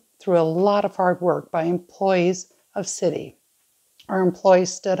also through a lot of hard work by employees of City. Our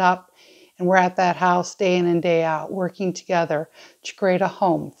employees stood up and were at that house day in and day out, working together to create a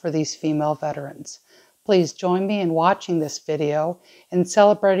home for these female veterans. Please join me in watching this video and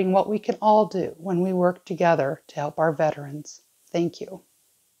celebrating what we can all do when we work together to help our veterans. Thank you.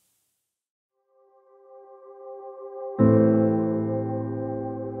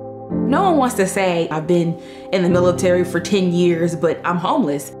 No one wants to say, I've been in the military for 10 years, but I'm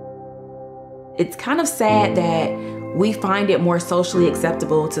homeless. It's kind of sad that we find it more socially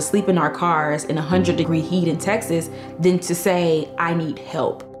acceptable to sleep in our cars in 100-degree heat in Texas than to say, I need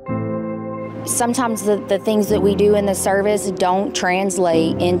help. Sometimes the things that we do in the service don't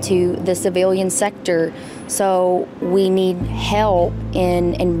translate into the civilian sector, so we need help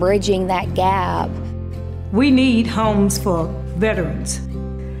in bridging that gap. We need homes for veterans,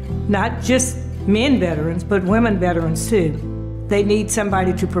 not just men veterans, but women veterans too. They need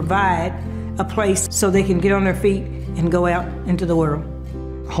somebody to provide a place so they can get on their feet and go out into the world.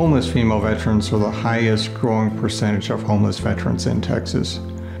 Homeless female veterans are the highest growing percentage of homeless veterans in Texas.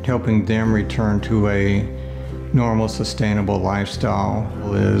 Helping them return to a normal, sustainable lifestyle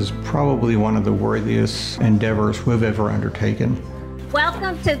is probably one of the worthiest endeavors we've ever undertaken.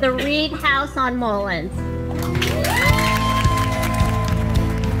 Welcome to the Reed House on Mullins.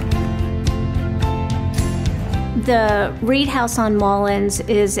 The Reed House on Mullins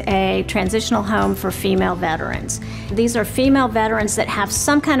is a transitional home for female veterans. These are female veterans that have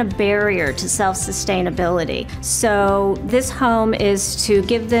some kind of barrier to self-sustainability. So this home is to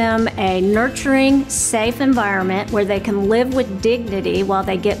give them a nurturing, safe environment where they can live with dignity while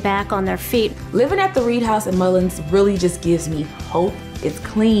they get back on their feet. Living at the Reed House in Mullins really just gives me hope. It's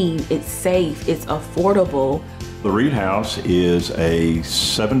clean, it's safe, it's affordable. The Reed House is a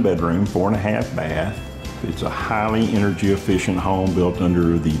 7-bedroom, 4.5 bath. It's a highly energy efficient home built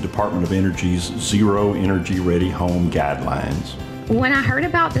under the Department of Energy's Zero Energy Ready Home guidelines. When I heard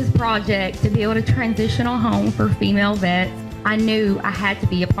about this project to build a transitional home for female vets, I knew I had to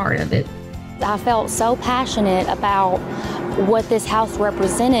be a part of it. I felt so passionate about what this house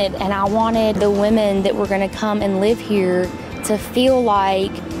represented, and I wanted the women that were going to come and live here to feel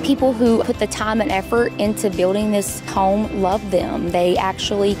like people who put the time and effort into building this home loved them. They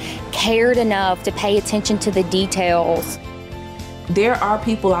actually cared enough to pay attention to the details. There are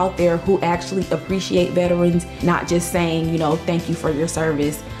people out there who actually appreciate veterans, not just saying, you know, thank you for your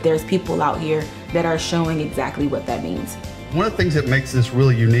service. There's people out here that are showing exactly what that means. One of the things that makes this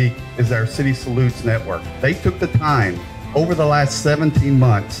really unique is our City Salutes network. They took the time over the last 17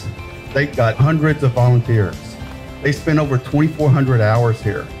 months. They got hundreds of volunteers. They spent over 2,400 hours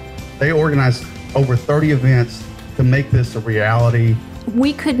here. They organized over 30 events to make this a reality.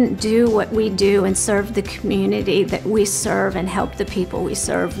 We couldn't do what we do and serve the community that we serve and help the people we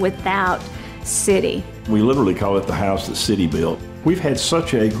serve without City. We literally call it the house that City built. We've had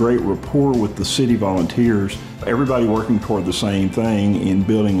such a great rapport with the City volunteers, everybody working toward the same thing in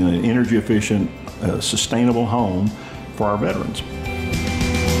building an energy efficient, sustainable home for our veterans.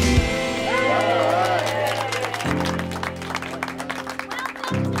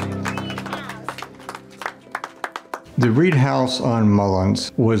 The Reed House on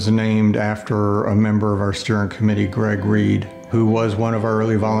Mullins was named after a member of our steering committee, Greg Reed, who was one of our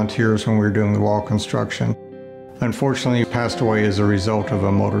early volunteers when we were doing the wall construction. Unfortunately, he passed away as a result of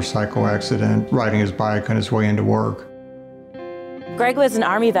a motorcycle accident riding his bike on his way into work. Greg was an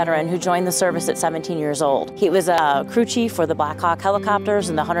Army veteran who joined the service at 17 years old. He was a crew chief for the Black Hawk helicopters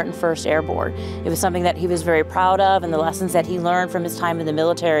and the 101st Airborne. It was something that he was very proud of, and the lessons that he learned from his time in the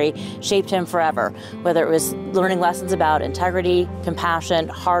military shaped him forever, whether it was learning lessons about integrity, compassion,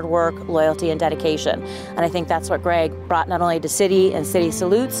 hard work, loyalty, and dedication. And I think that's what Greg brought not only to City and City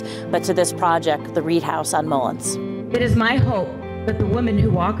Salutes, but to this project, the Reed House on Mullins. It is my hope that the women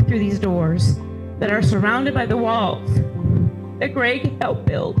who walk through these doors, that are surrounded by the walls, that Greg helped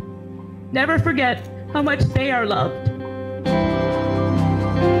build, never forget how much they are loved.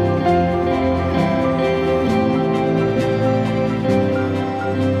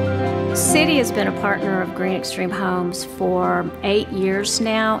 City has been a partner of Green Extreme Homes for 8 years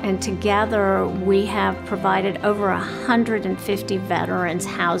now, and together we have provided over 150 veterans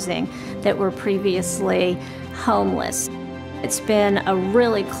housing that were previously homeless. It's been a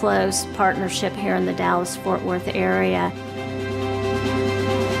really close partnership here in the Dallas-Fort Worth area.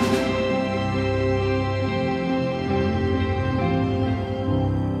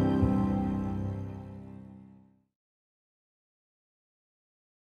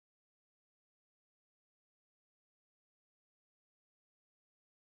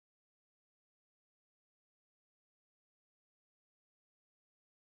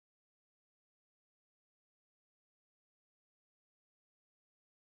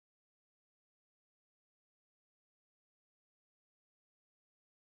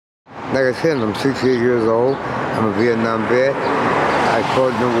 Like I said, I'm 68 years old. I'm a Vietnam vet. I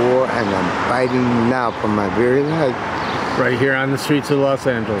fought in the war, and I'm fighting now for my very life. Right here on the streets of Los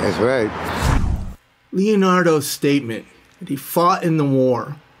Angeles. That's right. Leonardo's statement that he fought in the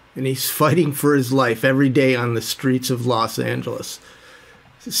war and he's fighting for his life every day on the streets of Los Angeles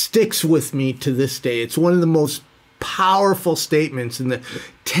sticks with me to this day. It's one of the most powerful statements in the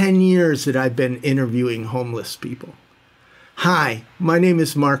 10 years that I've been interviewing homeless people. Hi, my name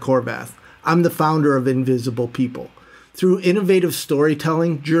is Mark Horvath. I'm the founder of Invisible People. Through innovative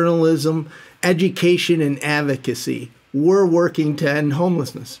storytelling, journalism, education, and advocacy, we're working to end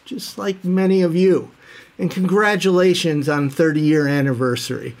homelessness, just like many of you. And congratulations on 30-year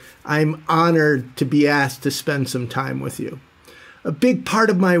anniversary. I'm honored to be asked to spend some time with you. A big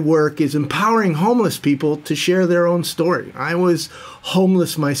part of my work is empowering homeless people to share their own story. I was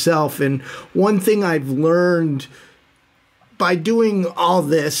homeless myself, and one thing I've learned by doing all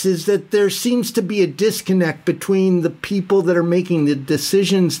this is that there seems to be a disconnect between the people that are making the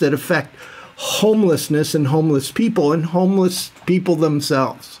decisions that affect homelessness and homeless people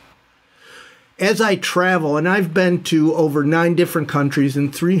themselves. As I travel, and I've been to over 9 different countries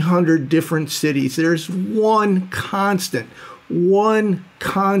and 300 different cities, there's one constant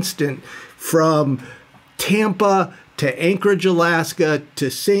from Tampa to Anchorage, Alaska,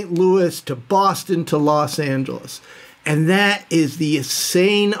 to St. Louis, to Boston, to Los Angeles. And that is the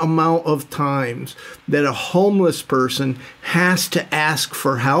insane amount of times that a homeless person has to ask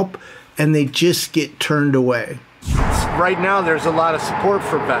for help and they just get turned away. Right now, there's a lot of support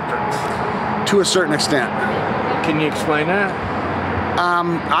for veterans. To a certain extent. Can you explain that?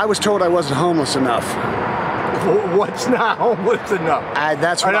 I was told I wasn't homeless enough. What's not homeless enough?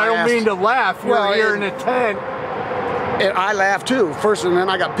 That's what I don't asked. mean to laugh. You're here in a tent. I laughed too. First, and then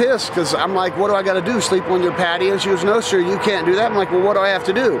I got pissed because I'm like, what do I got to do? Sleep on your patio? And she goes, no, sir, you can't do that. I'm like, well, what do I have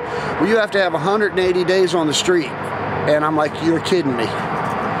to do? Well, you have to have 180 days on the street. And I'm like, you're kidding me.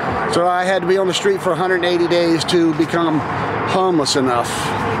 So I had to be on the street for 180 days to become homeless enough.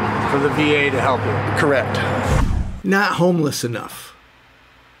 For the VA to help you. Correct. Not homeless enough.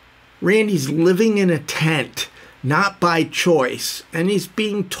 Randy's living in a tent, not by choice, and he's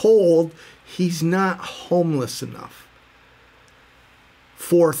being told he's not homeless enough.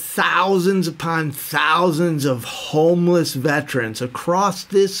 For thousands upon thousands of homeless veterans across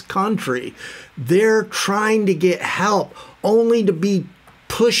this country, they're trying to get help only to be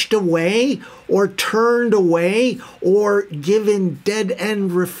pushed away or turned away or given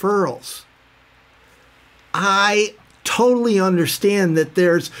dead-end referrals. I totally understand that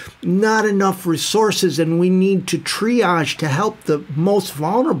there's not enough resources and we need to triage to help the most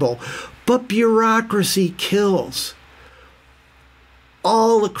vulnerable, but bureaucracy kills.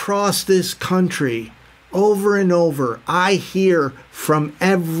 All across this country, over and over, I hear from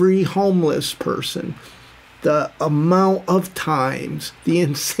every homeless person the amount of times, the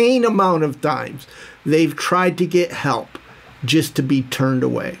insane amount of times they've tried to get help just to be turned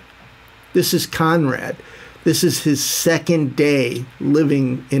away. This is Conrad. This is his second day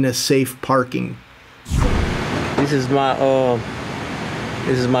living in a safe parking. This is my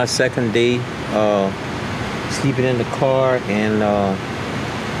second day sleeping in the car, and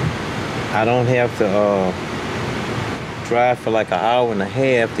I don't have to drive for like an hour and a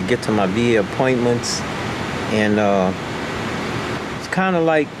half to get to my VA appointments. And it's kind of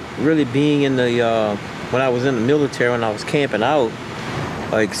like really being in the, when I was in the military, when I was camping out,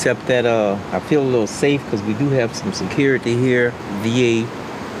 except that I feel a little safe because we do have some security here. VA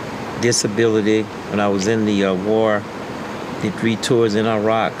disability. When I was in the war, did 3 tours in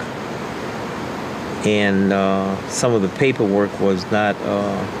Iraq. And some of the paperwork was not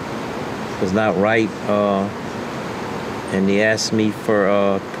right. And they asked me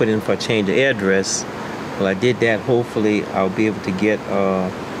for put in for a change of address. Well, I did that. Hopefully, I'll be able to get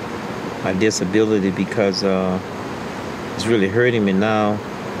my disability because it's really hurting me now.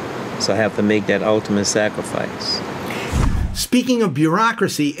 So I have to make that ultimate sacrifice. Speaking of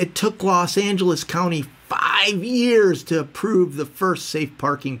bureaucracy, it took Los Angeles County 5 years to approve the first safe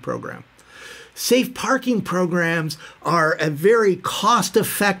parking program. Safe parking programs are a very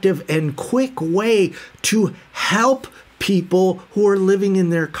cost-effective and quick way to help people who are living in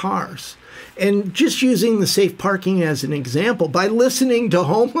their cars. And just using the safe parking as an example, by listening to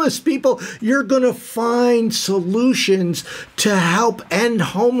homeless people, you're going to find solutions to help end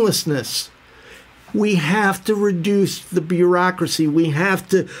homelessness. We have to reduce the bureaucracy. We have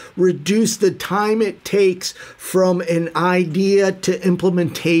to reduce the time it takes from an idea to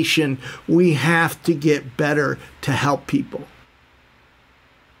implementation. We have to get better to help people.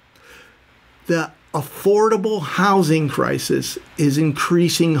 The affordable housing crisis is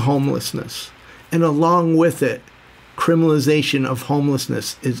increasing homelessness, and along with it, criminalization of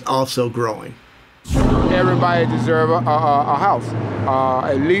homelessness is also growing. Everybody deserves a house,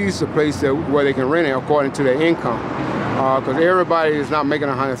 at least a place where they can rent it according to their income, because everybody is not making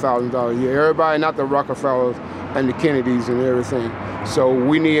 $100,000 a year. Everybody, not the Rockefellers and the Kennedys and everything. So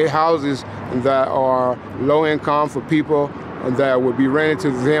we need houses that are low income for people that would be rented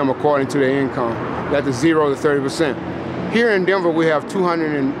to them according to their income. That's the 0 to 30%. Here in Denver, we have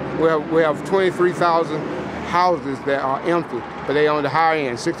 23,000 houses that are empty, but they on the higher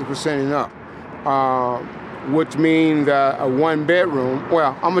end, 60% and up. Which means that a 1-bedroom,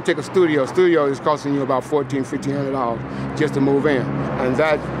 well, I'm gonna take a studio. Studio is costing you about $1,400, $1,500 just to move in. And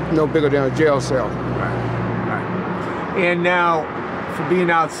that's no bigger than a jail cell. Right. And now, for being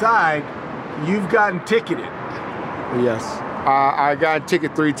outside, you've gotten ticketed. Yes. I got a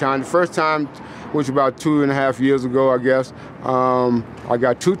ticket 3 times. The first time, which was about 2.5 years ago, I guess, I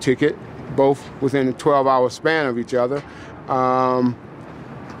got 2 tickets, both within a 12-hour span of each other.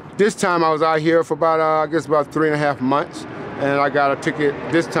 This time I was out here for about, I guess, about 3.5 months, and I got a ticket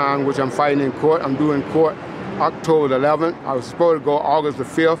this time, which I'm fighting in court. I'm due in court October the 11th. I was supposed to go August the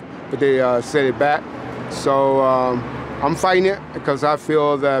 5th, but they set it back. So I'm fighting it because I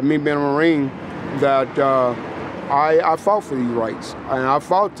feel that me being a Marine, that I fought for these rights, and I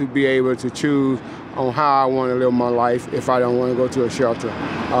fought to be able to choose on how I want to live my life if I don't want to go to a shelter.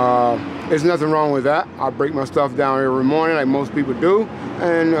 There's nothing wrong with that. I break my stuff down every morning like most people do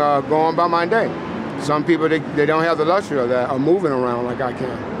and go on about my day. Some people, they don't have the luxury of that, or moving around like I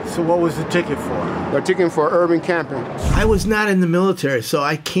can. So what was the ticket for? The ticket for urban camping. I was not in the military, so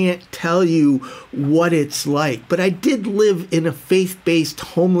I can't tell you what it's like. But I did live in a faith-based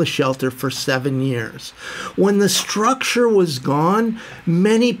homeless shelter for 7 years. When the structure was gone,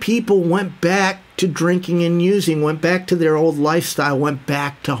 many people went back to drinking and using, went back to their old lifestyle, went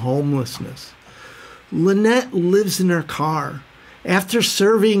back to homelessness. Lynette lives in her car. After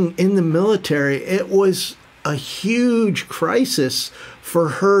serving in the military, it was a huge crisis for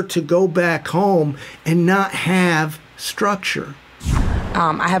her to go back home and not have structure.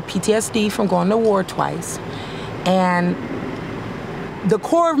 I have PTSD from going to war twice, and the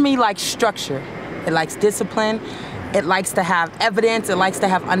core of me likes structure. It likes discipline. It likes to have evidence. It likes to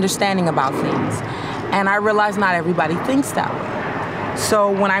have understanding about things. And I realize not everybody thinks that way.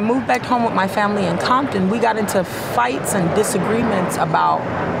 So when I moved back home with my family in Compton, we got into fights and disagreements about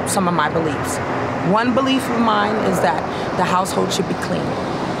some of my beliefs. One belief of mine is that the household should be clean.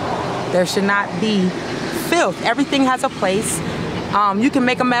 There should not be filth. Everything has a place. You can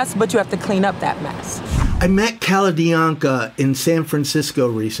make a mess, but you have to clean up that mess. I met Kaladianka in San Francisco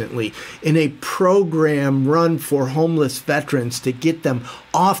recently in a program run for homeless veterans to get them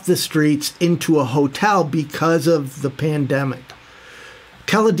off the streets into a hotel because of the pandemic.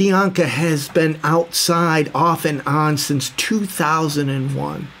 Kaladianka has been outside off and on since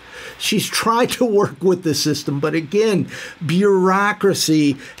 2001. She's tried to work with the system, but again,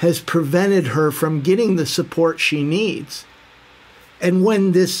 bureaucracy has prevented her from getting the support she needs. And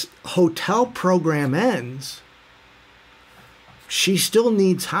when this hotel program ends, she still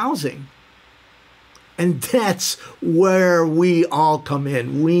needs housing. And that's where we all come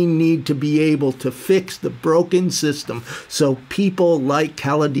in. We need to be able to fix the broken system so people like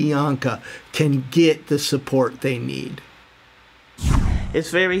Kaladianka can get the support they need. It's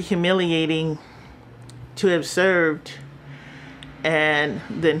very humiliating to have served and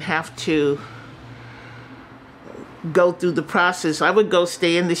then have to go through the process. I would go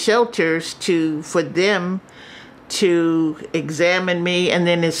stay in the shelters for them to examine me, and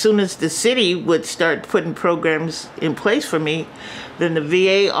then as soon as the city would start putting programs in place for me, then the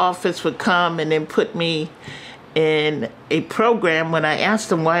VA office would come and then put me in a program when I asked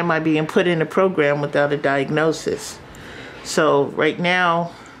them, why am I being put in a program without a diagnosis? So right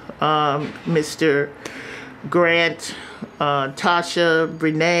now, Mr. Grant, Tasha,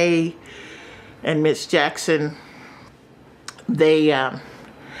 Renee, and Miss Jackson, they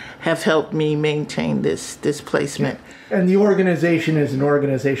have helped me maintain this placement. And the organization is an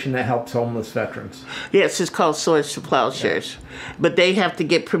organization that helps homeless veterans. Yes, it's called Swords to Plowshares. But they have to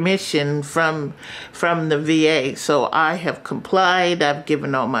get permission from the VA. So I have complied. I've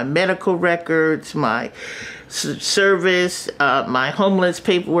given all my medical records, my service, my homeless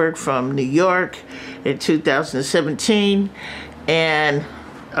paperwork from New York in 2017. And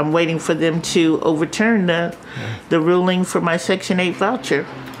I'm waiting for them to overturn the ruling for my Section 8 voucher.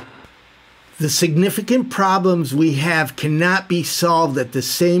 The significant problems we have cannot be solved at the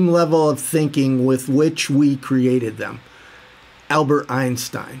same level of thinking with which we created them. Albert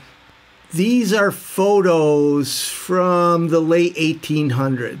Einstein. These are photos from the late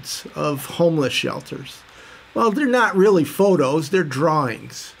 1800s of homeless shelters. Well, they're not really photos, they're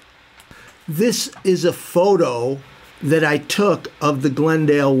drawings. This is a photo that I took of the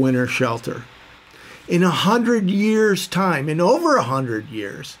Glendale Winter Shelter. In 100 years' time, in over 100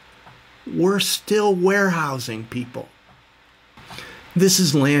 years, we're still warehousing people. This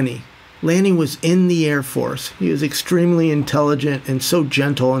is Lanny. Lanny was in the Air Force. He was extremely intelligent and so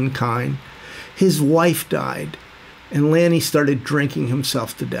gentle and kind. His wife died, and Lanny started drinking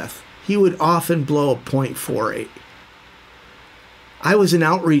himself to death. He would often blow a .48. I was an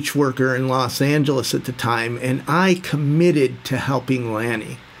outreach worker in Los Angeles at the time, and I committed to helping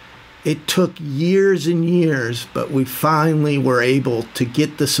Lanny. It took years and years, but we finally were able to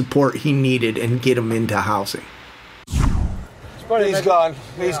get the support he needed and get him into housing. He's gone.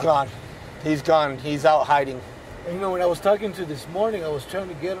 He's gone. He's gone. He's out hiding. And, you know, when I was talking to this morning, I was trying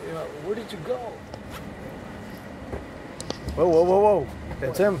to get, you know, where did you go? Whoa, whoa, whoa, whoa.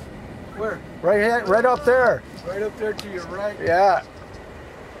 That's him. Where? Right up there. Right up there to your right. Yeah.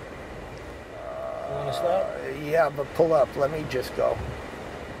 You want to stop? Yeah, but pull up. Let me just go.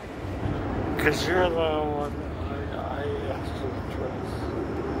 Because you're the one I actually trust.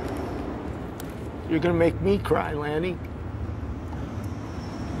 You're going to make me cry, Lanny.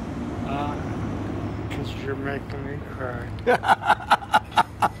 Because you're making me cry. Because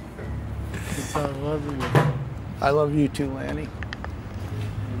I love you. I love you too, Lanny.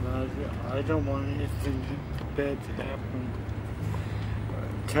 And I don't want anything bad to happen.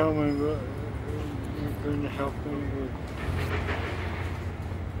 Tell me what you're going to help me with.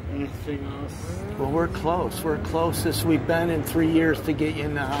 Anything else? Well, we're close. We're closest we've been in 3 years to get you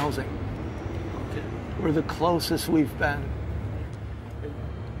into housing. Okay. We're the closest we've been.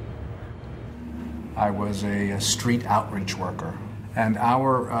 I was a street outreach worker, and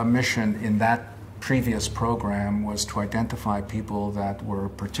our mission in that previous program was to identify people that were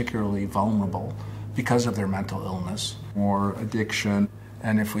particularly vulnerable because of their mental illness or addiction,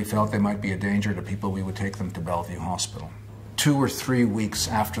 and if we felt they might be a danger to people, we would take them to Bellevue Hospital. 2 or 3 weeks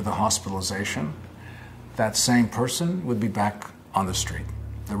after the hospitalization, that same person would be back on the street.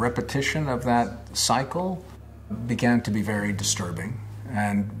 The repetition of that cycle began to be very disturbing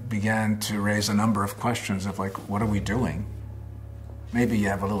and began to raise a number of questions of, like, what are we doing? Maybe you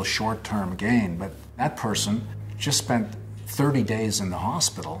have a little short-term gain, but that person just spent 30 days in the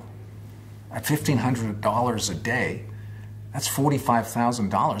hospital at $1,500 a day. That's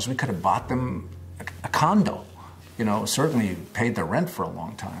 $45,000. We could have bought them a condo. You know, certainly paid their rent for a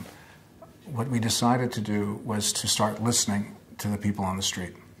long time. What we decided to do was to start listening to the people on the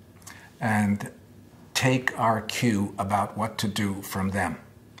street and take our cue about what to do from them.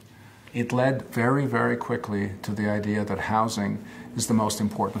 It led very, very quickly to the idea that housing is the most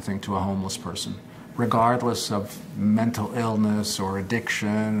important thing to a homeless person, regardless of mental illness or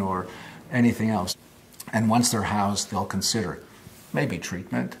addiction or anything else. And once they're housed, they'll consider it. Maybe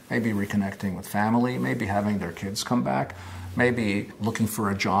treatment, maybe reconnecting with family, maybe having their kids come back, maybe looking for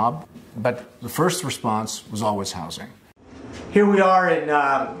a job. But the first response was always housing. Here we are in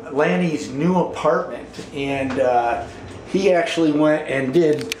Lanny's new apartment, and he actually went and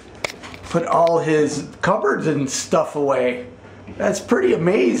did put all his cupboards and stuff away. That's pretty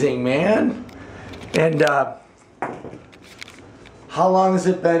amazing, man. And how long has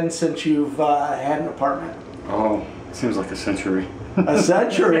it been since you've had an apartment? Oh, it seems like a century. A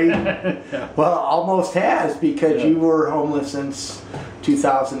century? Yeah. Well, almost has, because you were homeless since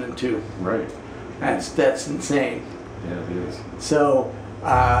 2002. Right. That's insane. Yeah, it is. So,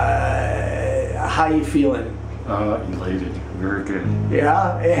 how you feeling? Elated. Very good.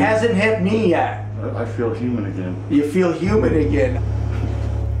 Yeah? It hasn't hit me yet. I feel human again. You feel human again.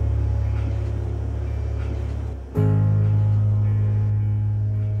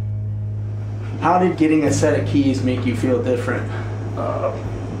 How did getting a set of keys make you feel different?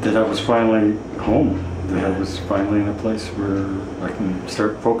 That I was finally home. That I was finally in a place where I can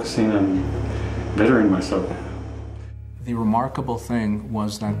start focusing on bettering myself. The remarkable thing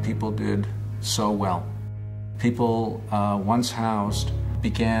was that people did so well. People, once housed,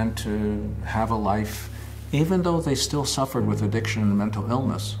 began to have a life, even though they still suffered with addiction and mental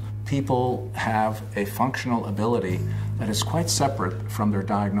illness. People have a functional ability that is quite separate from their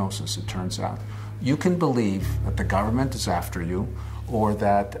diagnosis, it turns out. You can believe that the government is after you, or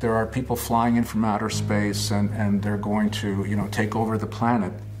that there are people flying in from outer space and they're going to, you know, take over the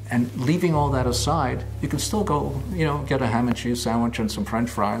planet. And leaving all that aside, you can still go, you know, get a ham and cheese sandwich and some French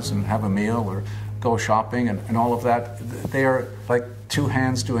fries and have a meal, or go shopping and all of that. They are like two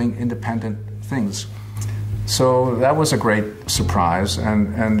hands doing independent things. So that was a great surprise,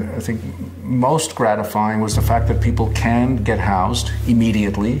 and I think most gratifying was the fact that people can get housed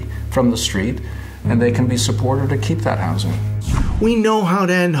immediately from the street, and they can be supported to keep that housing. We know how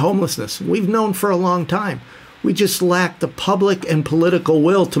to end homelessness. We've known for a long time. We just lack the public and political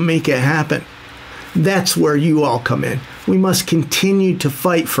will to make it happen. That's where you all come in. We must continue to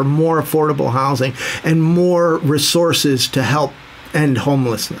fight for more affordable housing and more resources to help end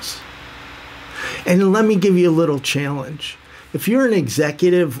homelessness. And let me give you a little challenge. If you're an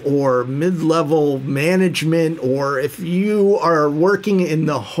executive or mid-level management, or if you are working in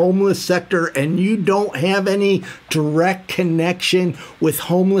the homeless sector and you don't have any direct connection with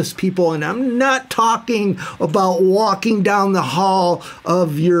homeless people, and I'm not talking about walking down the hall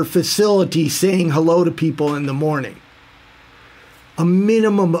of your facility saying hello to people in the morning. a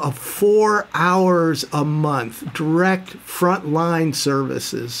minimum of 4 hours a month, direct frontline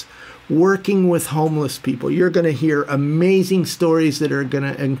services, working with homeless people. You're going to hear amazing stories that are going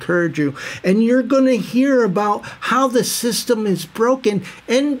to encourage you. And you're going to hear about how the system is broken.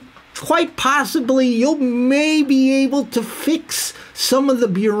 And quite possibly you may be able to fix some of the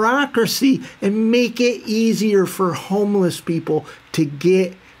bureaucracy and make it easier for homeless people to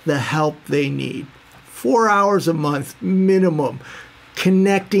get the help they need. 4 hours a month minimum,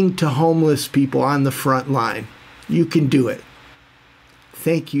 connecting to homeless people on the front line. You can do it.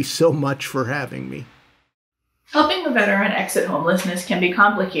 Thank you so much for having me. Helping a veteran exit homelessness can be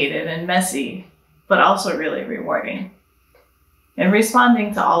complicated and messy, but also really rewarding. And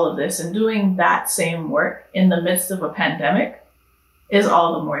responding to all of this and doing that same work in the midst of a pandemic is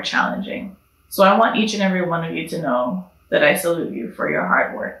all the more challenging. So I want each and every one of you to know that I salute you for your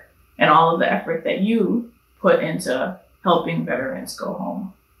hard work and all of the effort that you put into helping veterans go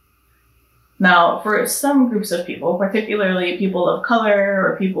home. Now, for some groups of people, particularly people of color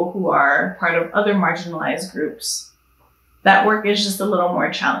or people who are part of other marginalized groups, that work is just a little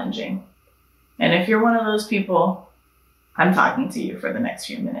more challenging. And if you're one of those people, I'm talking to you for the next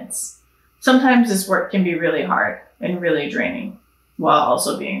few minutes. Sometimes this work can be really hard and really draining while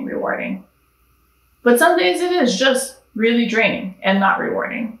also being rewarding. But some days it is just really draining and not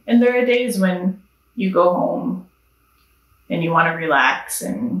rewarding. And there are days when you go home and you want to relax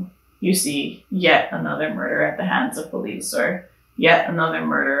and you see yet another murder at the hands of police or yet another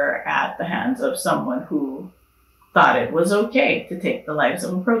murder at the hands of someone who thought it was okay to take the lives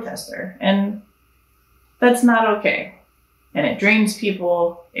of a protester. And that's not okay. And it drains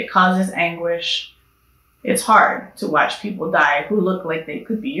people, it causes anguish. It's hard to watch people die who look like they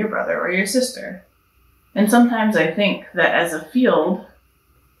could be your brother or your sister. And sometimes I think that as a field,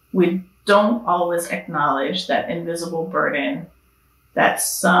 we don't always acknowledge that invisible burden that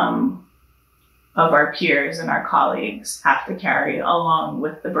some of our peers and our colleagues have to carry along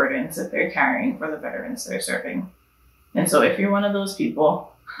with the burdens that they're carrying for the veterans they're serving. And so if you're one of those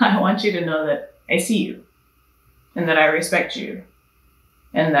people, I want you to know that I see you and that I respect you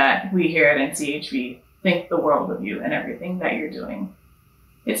and that we here at NCHV think the world of you and everything that you're doing.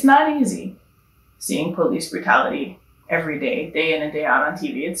 It's not easy seeing police brutality every day, day in and day out on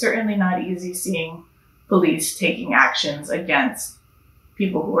TV. It's certainly not easy seeing police taking actions against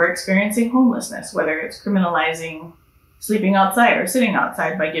people who are experiencing homelessness, whether it's criminalizing sleeping outside or sitting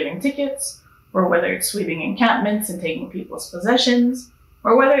outside by giving tickets, or whether it's sweeping encampments and taking people's possessions,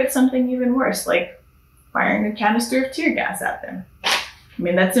 or whether it's something even worse, like firing a canister of tear gas at them. I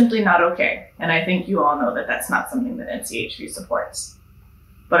mean, that's simply not okay. And I think you all know that that's not something that NCHV supports.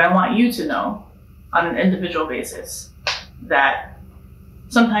 But I want you to know on an individual basis that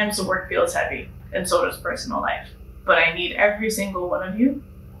sometimes the work feels heavy and so does personal life. But I need every single one of you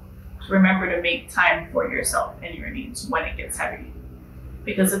to remember to make time for yourself and your needs when it gets heavy.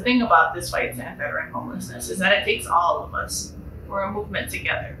 Because the thing about this fight to end veteran homelessness is that it takes all of us. We're a movement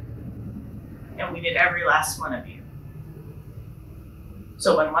together. And we need every last one of you.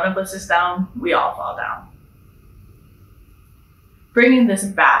 So when one of us is down, we all fall down. Bringing this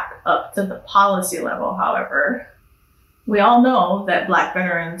back up to the policy level, however, we all know that Black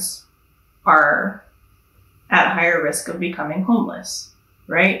veterans are at higher risk of becoming homeless,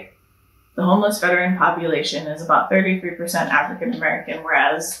 right? The homeless veteran population is about 33% African American,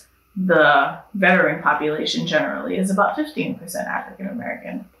 whereas the veteran population generally is about 15% African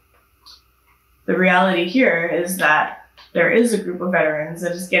American. The reality here is that there is a group of veterans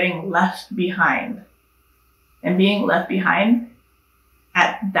that is getting left behind. And being left behind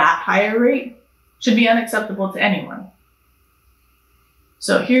at that higher rate should be unacceptable to anyone.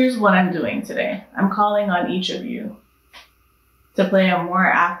 So here's what I'm doing today. I'm calling on each of you to play a more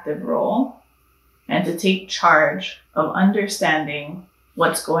active role and to take charge of understanding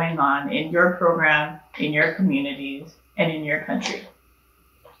what's going on in your program, in your communities, and in your country.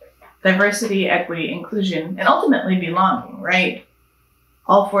 Diversity, equity, inclusion, and ultimately belonging, right?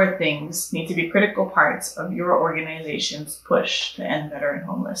 All four things need to be critical parts of your organization's push to end veteran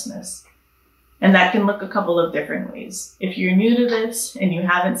homelessness. And that can look a couple of different ways. If you're new to this and you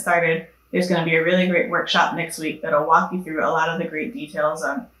haven't started, there's going to be a really great workshop next week that'll walk you through a lot of the great details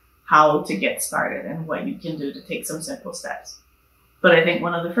on how to get started and what you can do to take some simple steps. But I think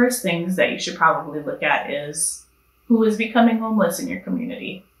one of the first things that you should probably look at is who is becoming homeless in your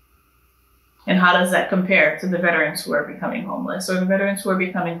community. And how does that compare to the veterans who are becoming homeless or the veterans who are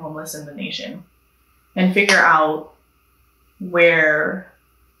becoming homeless in the nation? And figure out where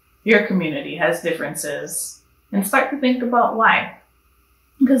your community has differences and start to think about why.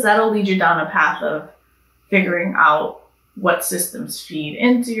 Because that'll lead you down a path of figuring out what systems feed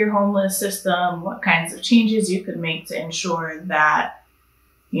into your homeless system, what kinds of changes you could make to ensure that,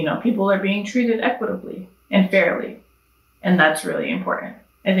 you know, people are being treated equitably and fairly. And that's really important.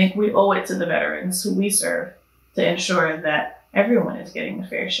 I think we owe it to the veterans who we serve to ensure that everyone is getting a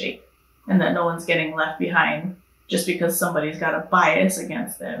fair shake and that no one's getting left behind just because somebody's got a bias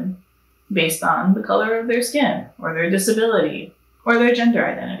against them based on the color of their skin or their disability or their gender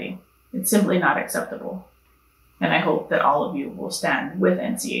identity. It's simply not acceptable. And I hope that all of you will stand with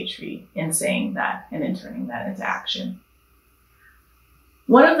NCHV in saying that and in turning that into action.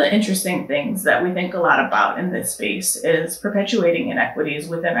 One of the interesting things that we think a lot about in this space is perpetuating inequities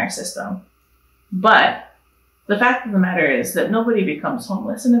within our system. But the fact of the matter is that nobody becomes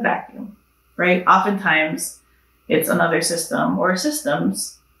homeless in a vacuum, right? Oftentimes, it's another system or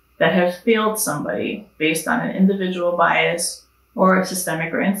systems that have failed somebody based on an individual bias or a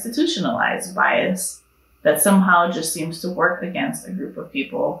systemic or institutionalized bias that somehow just seems to work against a group of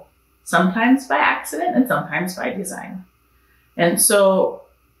people, sometimes by accident and sometimes by design. And so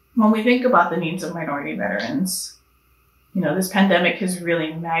when we think about the needs of minority veterans, you know, this pandemic has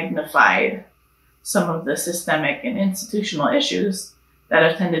really magnified some of the systemic and institutional issues that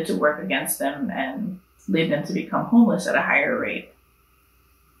have tended to work against them and lead them to become homeless at a higher rate.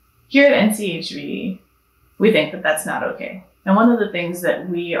 Here at NCHV, we think that that's not okay. And one of the things that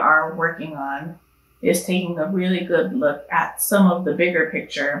we are working on is taking a really good look at some of the bigger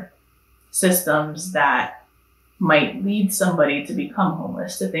picture systems that might lead somebody to become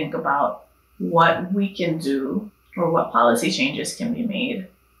homeless, to think about what we can do or what policy changes can be made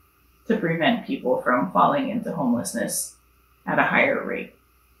to prevent people from falling into homelessness at a higher rate.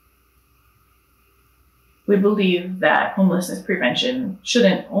 We believe that homelessness prevention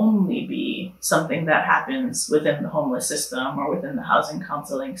shouldn't only be something that happens within the homeless system or within the housing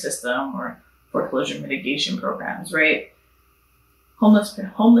counseling system or foreclosure mitigation programs, right?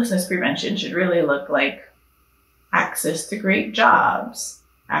 Homelessness prevention should really look like access to great jobs,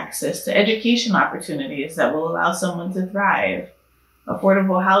 access to education opportunities that will allow someone to thrive,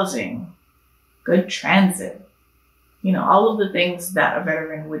 affordable housing, good transit, you know, all of the things that a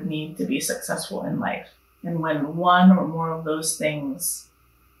veteran would need to be successful in life. And when one or more of those things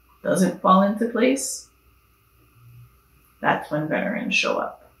doesn't fall into place, that's when veterans show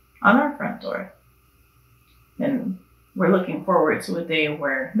up on our front door. And we're looking forward to a day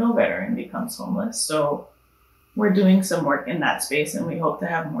where no veteran becomes homeless. So we're doing some work in that space, and we hope to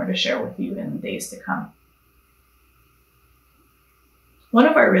have more to share with you in the days to come. One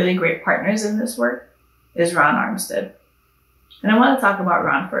of our really great partners in this work is Ron Armstead. And I want to talk about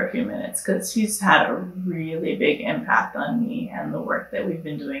Ron for a few minutes because he's had a really big impact on me and the work that we've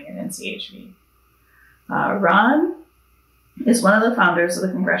been doing at NCHV. Ron is one of the founders of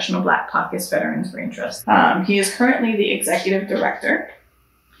the Congressional Black Caucus Veterans Brain Trust. He is currently the executive director,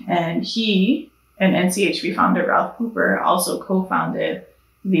 and he and NCHV founder Ralph Cooper also co-founded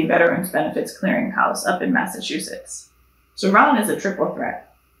the Veterans Benefits Clearinghouse up in Massachusetts. So Ron is a triple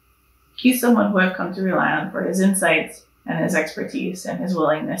threat. He's someone who I've come to rely on for his insights and his expertise and his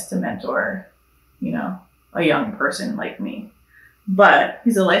willingness to mentor, you know, a young person like me. But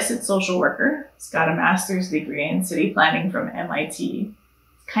he's a licensed social worker. He's got a master's degree in city planning from MIT.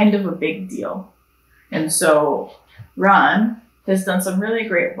 It's kind of a big deal. And so Ron has done some really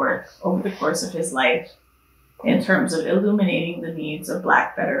great work over the course of his life in terms of illuminating the needs of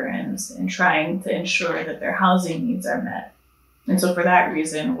Black veterans and trying to ensure that their housing needs are met. And so for that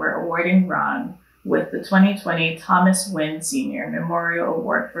reason, we're awarding Ron with the 2020 Thomas Wynn Senior Memorial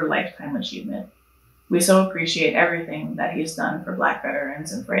Award for Lifetime Achievement. We so appreciate everything that he's done for Black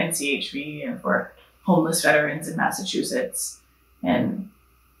veterans and for NCHV and for homeless veterans in Massachusetts. And,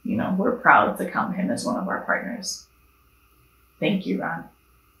 you know, we're proud to count him as one of our partners. Thank you, Ron.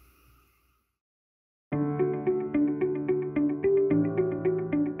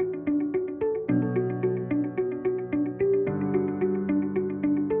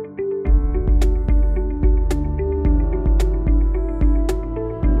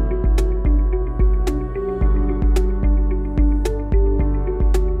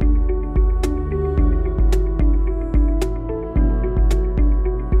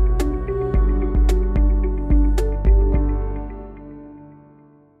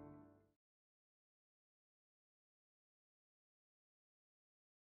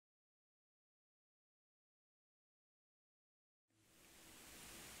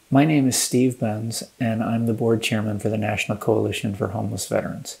 My name is Steve Benz, and I'm the board chairman for the National Coalition for Homeless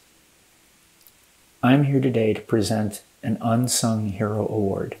Veterans. I'm here today to present an Unsung Hero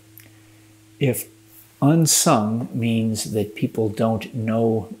Award. If unsung means that people don't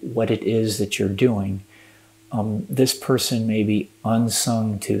know what it is that you're doing, This person may be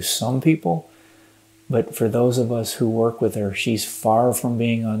unsung to some people, but for those of us who work with her, she's far from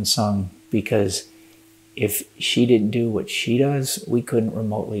being unsung, because if she didn't do what she does, we couldn't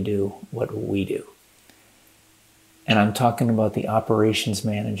remotely do what we do. And I'm talking about the operations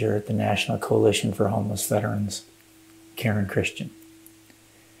manager at the National Coalition for Homeless Veterans, Karen Christian.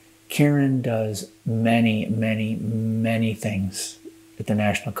 Karen does many, many, many things at the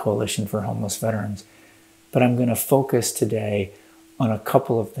National Coalition for Homeless Veterans, but I'm going to focus today on a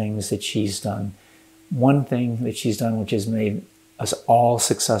couple of things that she's done. One thing that she's done which has made us all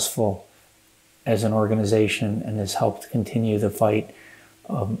successful as an organization and has helped continue the fight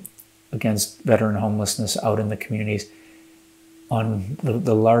against veteran homelessness out in the communities on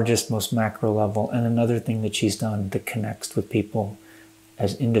the largest, most macro level. And another thing that she's done that connects with people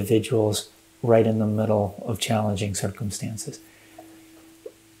as individuals right in the middle of challenging circumstances.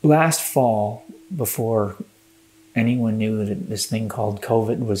 Last fall, before anyone knew that this thing called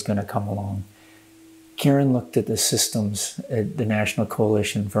COVID was going to come along, Karen looked at the systems at the National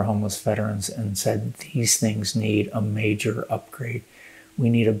Coalition for Homeless Veterans and said, these things need a major upgrade. We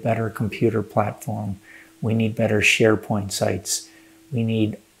need a better computer platform. We need better SharePoint sites. We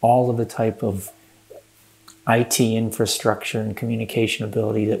need all of the type of IT infrastructure and communication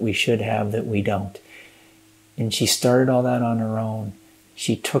ability that we should have that we don't. And she started all that on her own.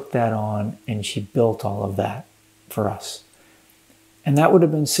 She took that on and she built all of that for us. And that would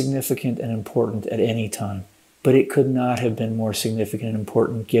have been significant and important at any time, but it could not have been more significant and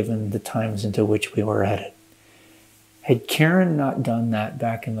important given the times into which we were headed. Had Karen not done that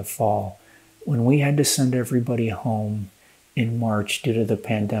back in the fall, when we had to send everybody home in March due to the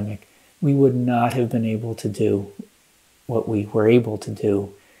pandemic, we would not have been able to do what we were able to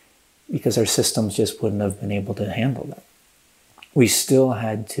do because our systems just wouldn't have been able to handle that. We still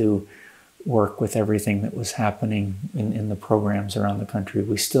had to work with everything that was happening in the programs around the country.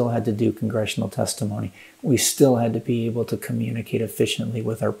 We still had to do congressional testimony. We still had to be able to communicate efficiently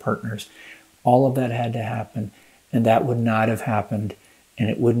with our partners. All of that had to happen, and that would not have happened, and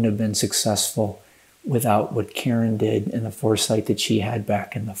it wouldn't have been successful without what Karen did and the foresight that she had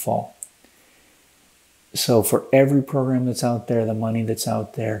back in the fall. So for every program that's out there, the money that's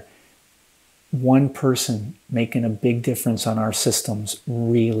out there, one person making a big difference on our systems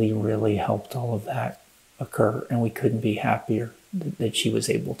really, really helped all of that occur. And we couldn't be happier that she was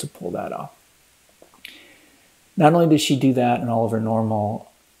able to pull that off. Not only does she do that in all of her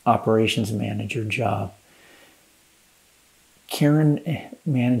normal operations manager job, Karen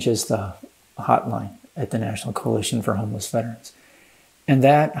manages the hotline at the National Coalition for Homeless Veterans. And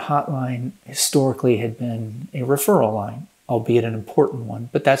that hotline historically had been a referral line, albeit an important one,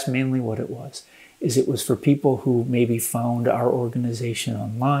 but that's mainly what it was. It was for people who maybe found our organization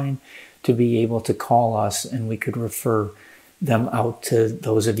online to be able to call us and we could refer them out to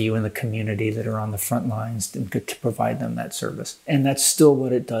those of you in the community that are on the front lines to provide them that service. And that's still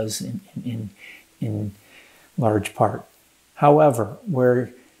what it does in large part. However,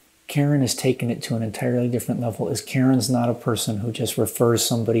 where Karen has taken it to an entirely different level is Karen's not a person who just refers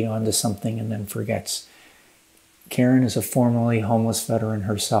somebody onto something and then forgets. Karen is a formerly homeless veteran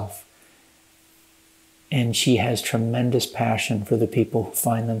herself. And she has tremendous passion for the people who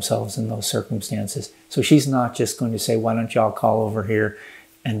find themselves in those circumstances. So she's not just going to say, why don't y'all call over here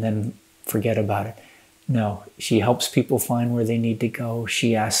and then forget about it. No, she helps people find where they need to go.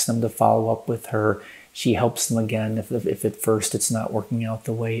 She asks them to follow up with her. She helps them again if at first it's not working out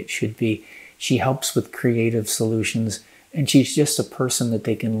the way it should be. She helps with creative solutions. And she's just a person that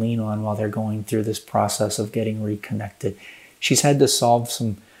they can lean on while they're going through this process of getting reconnected. She's had to solve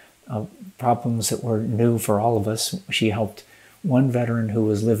some problems that were new for all of us. She helped one veteran who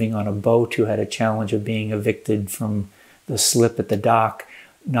was living on a boat who had a challenge of being evicted from the slip at the dock,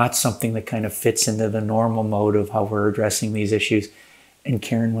 not something that kind of fits into the normal mode of how we're addressing these issues. And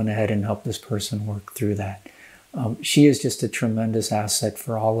Karen went ahead and helped this person work through that. She is just a tremendous asset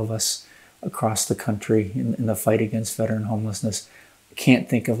for all of us across the country in the fight against veteran homelessness. I can't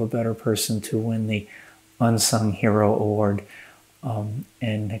think of a better person to win the Unsung Hero Award.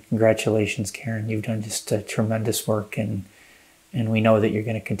 And congratulations, Karen. You've done just tremendous work, and we know that you're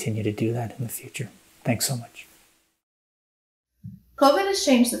going to continue to do that in the future. Thanks so much. COVID has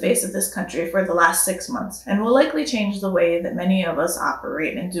changed the face of this country for the last 6 months and will likely change the way that many of us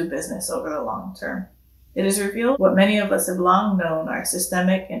operate and do business over the long term. It has revealed what many of us have long known are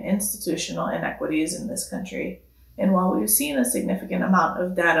systemic and institutional inequities in this country. And while we've seen a significant amount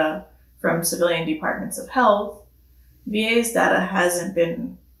of data from civilian departments of health, VA's data hasn't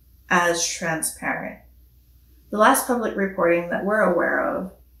been as transparent. The last public reporting that we're aware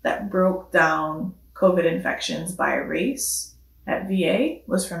of that broke down COVID infections by race at VA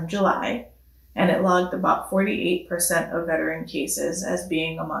was from July, and it logged about 48% of veteran cases as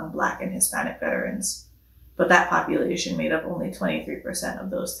being among Black and Hispanic veterans. But that population made up only 23%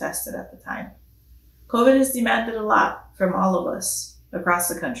 of those tested at the time. COVID has demanded a lot from all of us across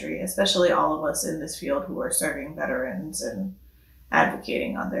the country, especially all of us in this field who are serving veterans and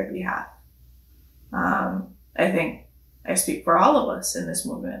advocating on their behalf. I think I speak for all of us in this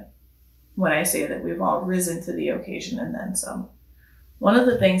movement when I say that we've all risen to the occasion and then some. One of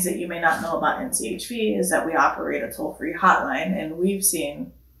the things that you may not know about NCHV is that we operate a toll-free hotline, and we've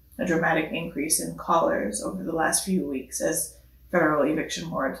seen a dramatic increase in callers over the last few weeks as federal eviction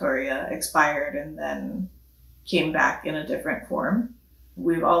moratoria expired and then came back in a different form.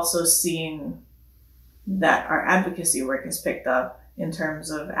 We've also seen that our advocacy work has picked up in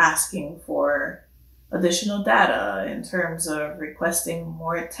terms of asking for additional data, in terms of requesting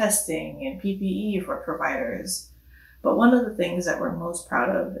more testing and PPE for providers. But one of the things that we're most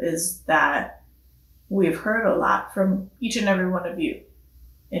proud of is that we've heard a lot from each and every one of you.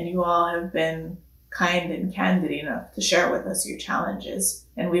 And you all have been kind and candid enough to share with us your challenges.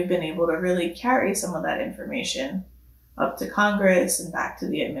 And we've been able to really carry some of that information up to Congress and back to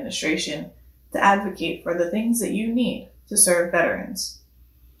the administration to advocate for the things that you need to serve veterans.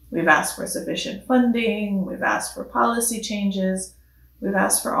 We've asked for sufficient funding, we've asked for policy changes, we've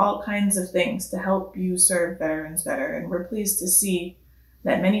asked for all kinds of things to help you serve veterans better, and we're pleased to see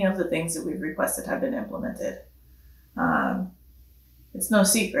that many of the things that we've requested have been implemented. It's no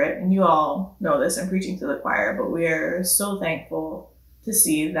secret, and you all know this, I'm preaching to the choir, but we're so thankful to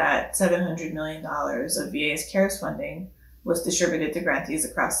see that $700 million of VA's CARES funding was distributed to grantees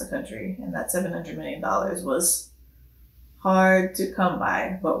across the country, and that $700 million was hard to come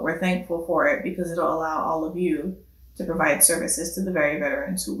by, but we're thankful for it because it'll allow all of you to provide services to the very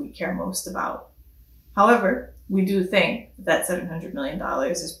veterans who we care most about. However, we do think that $700 million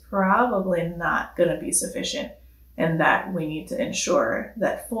is probably not going to be sufficient, and that we need to ensure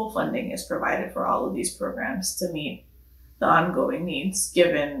that full funding is provided for all of these programs to meet the ongoing needs,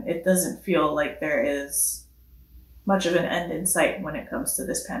 given it doesn't feel like there is much of an end in sight when it comes to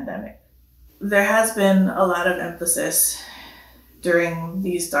this pandemic. There has been a lot of emphasis during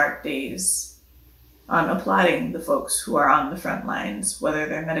these dark days on applauding the folks who are on the front lines, whether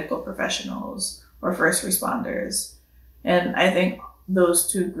they're medical professionals or first responders. And I think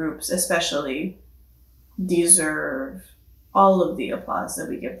those two groups especially deserve all of the applause that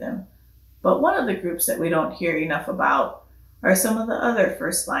we give them. But one of the groups that we don't hear enough about are some of the other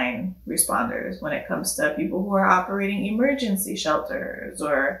first line responders when it comes to people who are operating emergency shelters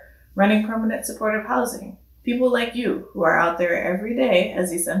or running permanent supportive housing. People like you who are out there every day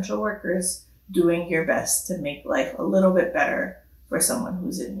as essential workers doing your best to make life a little bit better for someone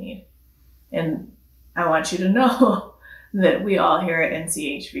who's in need. And I want you to know that we all here at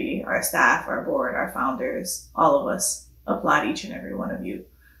NCHV, our staff, our board, our founders, all of us applaud each and every one of you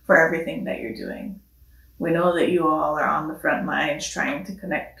for everything that you're doing. We know that you all are on the front lines trying to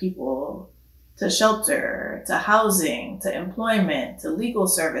connect people to shelter, to housing, to employment, to legal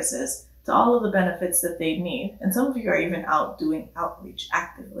services, to all of the benefits that they need. And some of you are even out doing outreach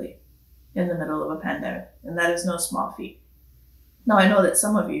actively in the middle of a pandemic, and that is no small feat. Now, I know that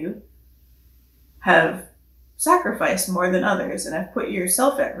some of you have sacrificed more than others and have put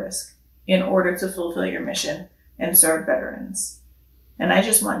yourself at risk in order to fulfill your mission and serve veterans. And I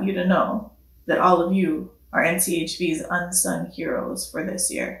just want you to know that all of you are NCHV's unsung heroes for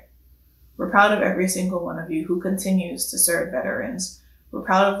this year. We're proud of every single one of you who continues to serve veterans. We're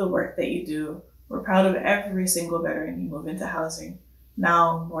proud of the work that you do. We're proud of every single veteran you move into housing,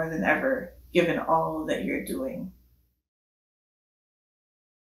 now more than ever, given all that you're doing.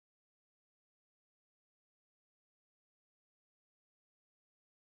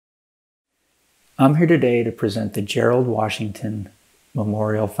 I'm here today to present the Gerald Washington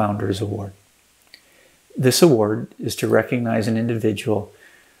Memorial Founders Award. This award is to recognize an individual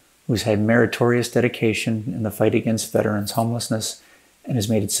who's had meritorious dedication in the fight against veterans' homelessness and has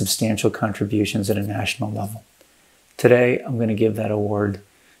made substantial contributions at a national level. Today, I'm going to give that award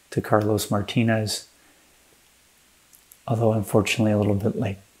to Carlos Martinez, although unfortunately a little bit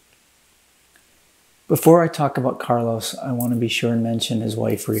late. Before I talk about Carlos, I want to be sure and mention his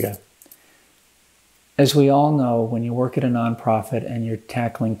wife, Rita. As we all know, when you work at a nonprofit and you're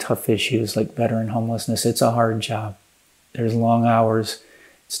tackling tough issues like veteran homelessness, it's a hard job. There's long hours,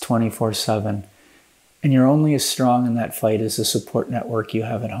 it's 24/7, and you're only as strong in that fight as the support network you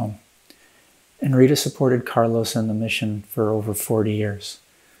have at home. And Rita supported Carlos and the mission for over 40 years.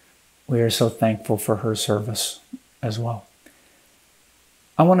 We are so thankful for her service as well.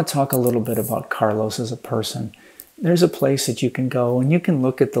 I want to talk a little bit about Carlos as a person. There's a place that you can go and you can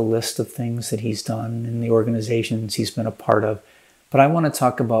look at the list of things that he's done and the organizations he's been a part of. But I want to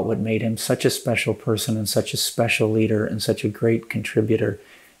talk about what made him such a special person and such a special leader and such a great contributor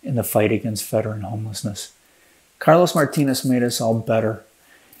in the fight against veteran homelessness. Carlos Martinez made us all better.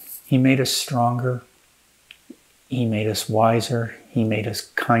 He made us stronger. He made us wiser. He made us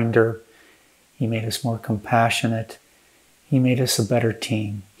kinder. He made us more compassionate. He made us a better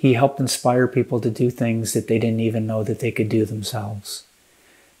team. He helped inspire people to do things that they didn't even know that they could do themselves.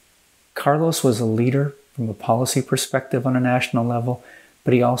 Carlos was a leader from a policy perspective on a national level,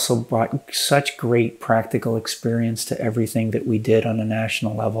 but he also brought such great practical experience to everything that we did on a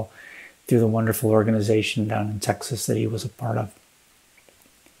national level through the wonderful organization down in Texas that he was a part of.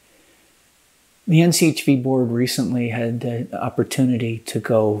 The NCHV board recently had the opportunity to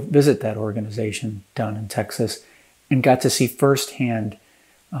go visit that organization down in Texas and got to see firsthand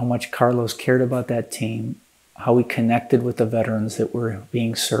how much Carlos cared about that team, how he connected with the veterans that were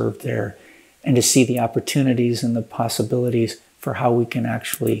being served there, and to see the opportunities and the possibilities for how we can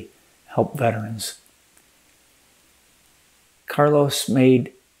actually help veterans. Carlos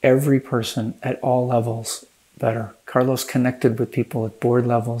made every person at all levels better. Carlos connected with people at board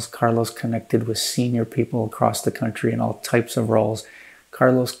levels. Carlos connected with senior people across the country in all types of roles.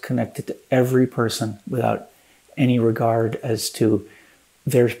 Carlos connected to every person without any regard as to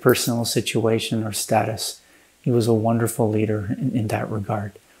their personal situation or status. He was a wonderful leader in that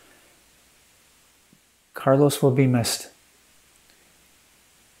regard. Carlos will be missed.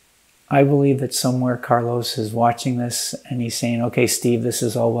 I believe that somewhere Carlos is watching this and he's saying, okay, Steve, this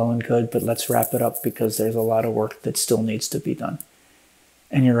is all well and good, but let's wrap it up because there's a lot of work that still needs to be done.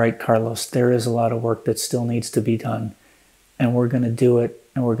 And you're right, Carlos, there is a lot of work that still needs to be done. And we're going to do it,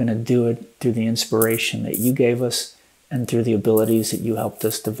 and we're going to do it through the inspiration that you gave us and through the abilities that you helped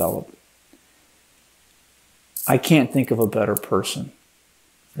us develop. I can't think of a better person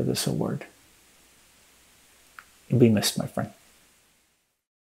for this award. You'll be missed, my friend.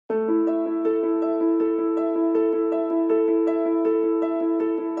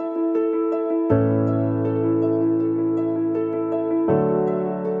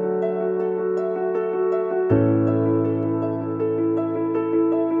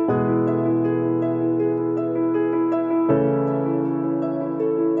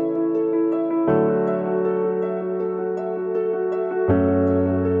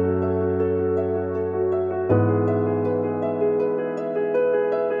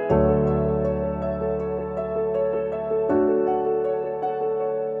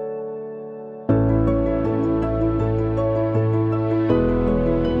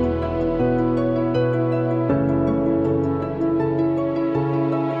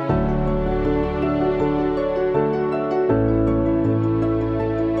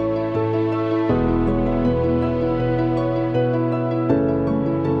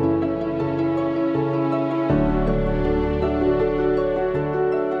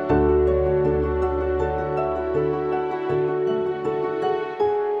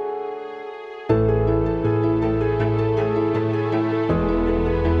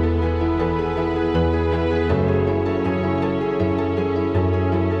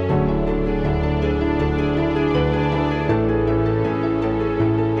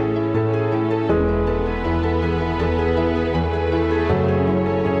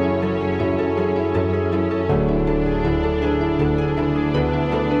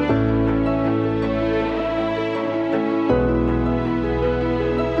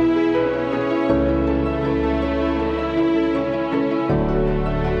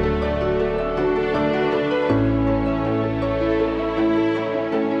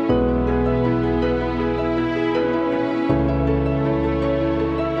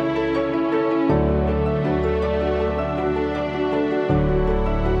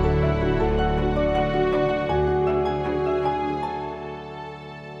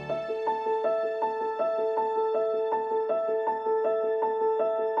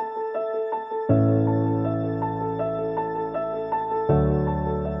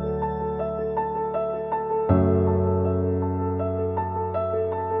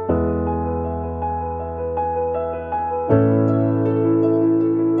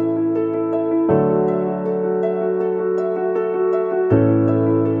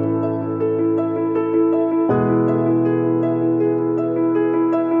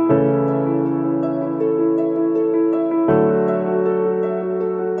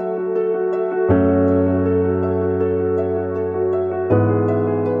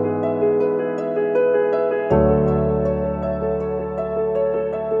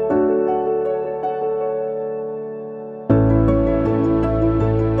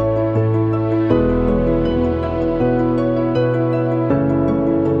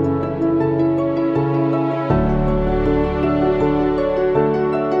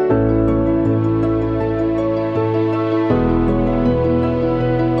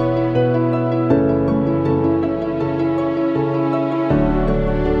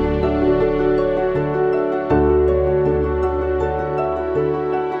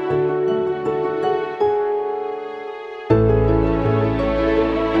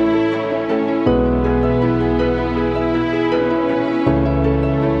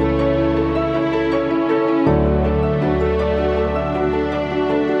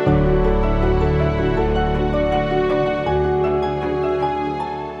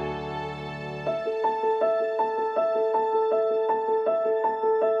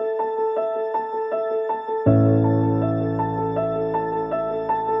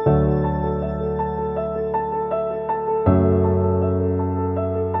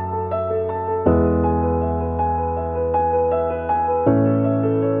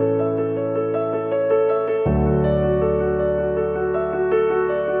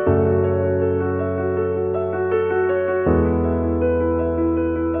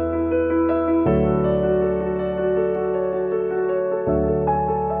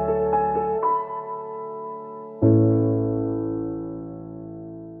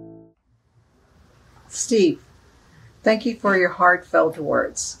 Steve, thank you for your heartfelt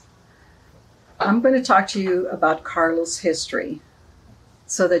words. I'm going to talk to you about Carlos' history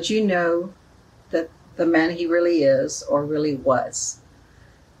so that you know that the man he really is or really was.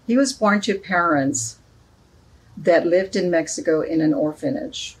 He was born to parents that lived in Mexico in an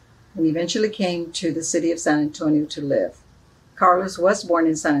orphanage and eventually came to the city of San Antonio to live. Carlos was born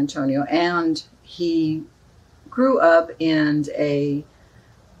in San Antonio and he grew up in a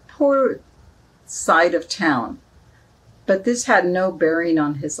poor side of town, but this had no bearing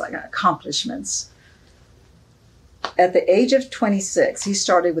on his accomplishments. At the age of 26, he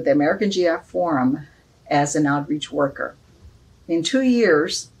started with the American GI Forum as an outreach worker. In 2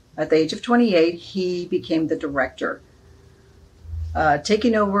 years, at the age of 28, he became the director,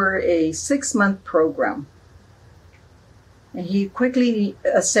 taking over a 6-month program. And he quickly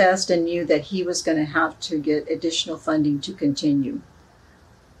assessed and knew that he was going to have to get additional funding to continue.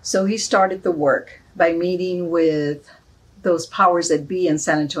 So he started the work by meeting with those powers that be in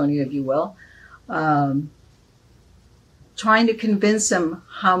San Antonio, if you will, trying to convince them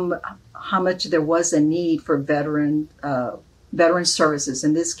how much there was a need for veteran services,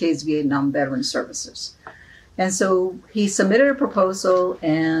 in this case, Vietnam Veteran Services. And so he submitted a proposal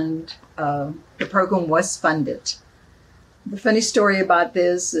and the program was funded. The funny story about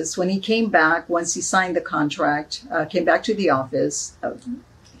this is when he came back, once he signed the contract, came back to the office,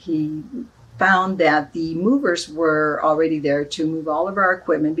 he found that the movers were already there to move all of our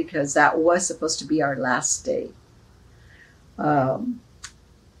equipment because that was supposed to be our last day. You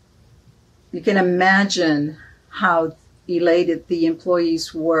can imagine how elated the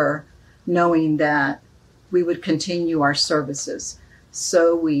employees were knowing that we would continue our services.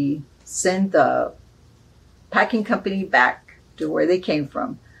 So we sent the packing company back to where they came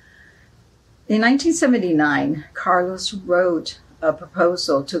from. In 1979, Carlos wrote a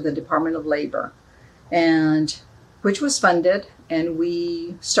proposal to the Department of Labor, and which was funded, and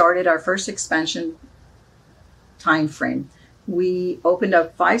we started our first expansion time frame. We opened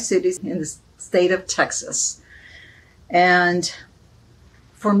up 5 cities in the state of Texas, and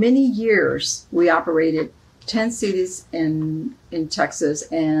for many years we operated 10 cities in Texas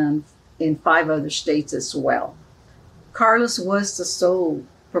and in 5 other states as well. Carlos was the sole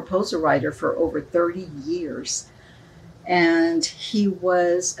proposal writer for over 30 years, and he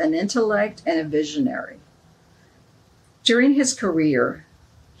was an intellect and a visionary. During his career,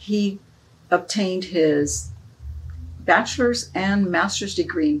 he obtained his bachelor's and master's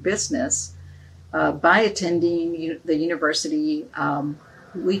degree in business by attending the university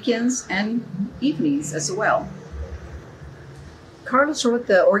weekends and evenings as well. Carlos wrote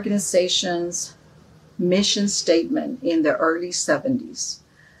the organization's mission statement in the early 70s.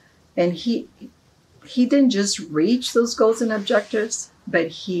 And he didn't just reach those goals and objectives, but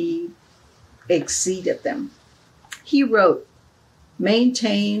he exceeded them. He wrote,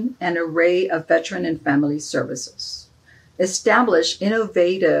 maintain an array of veteran and family services, establish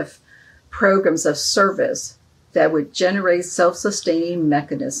innovative programs of service that would generate self-sustaining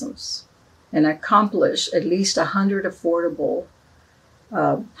mechanisms, and accomplish at least 100 affordable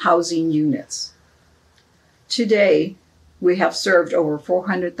housing units. Today, we have served over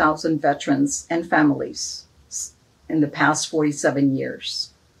 400,000 veterans and families in the past 47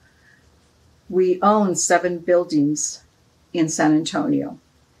 years. We own 7 buildings in San Antonio.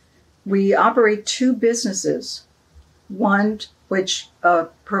 We operate 2 businesses, one which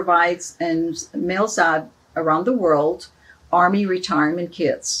provides and mails out around the world Army retirement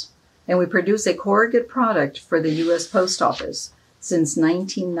kits. And we produce a corrugate product for the U.S. Post Office since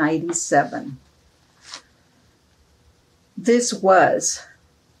 1997. This was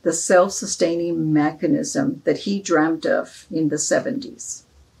the self-sustaining mechanism that he dreamt of in the 70s.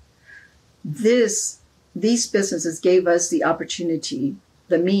 These businesses gave us the opportunity,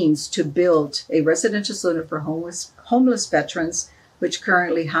 the means to build a residential center for homeless veterans, which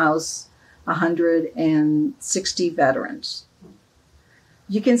currently house 160 veterans.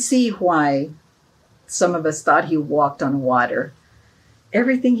 You can see why some of us thought he walked on water.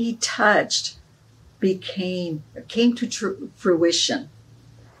 Everything he touched came to fruition.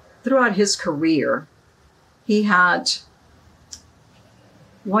 Throughout his career, he had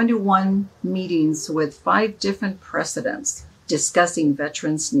one-to-one meetings with 5 different presidents discussing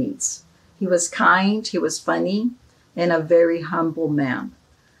veterans' needs. He was kind, he was funny, and a very humble man.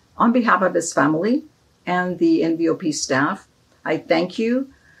 On behalf of his family and the NVOP staff, I thank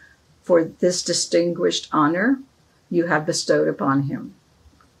you for this distinguished honor you have bestowed upon him.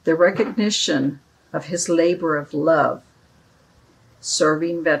 The recognition of his labor of love,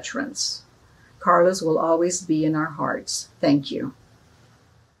 serving veterans. Carlos will always be in our hearts. Thank you.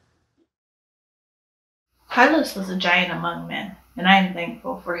 Carlos was a giant among men, and I am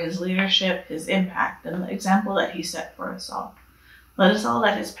thankful for his leadership, his impact, and the example that he set for us all. Let us all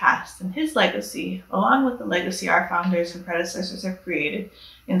let his past and his legacy, along with the legacy our founders and predecessors have created,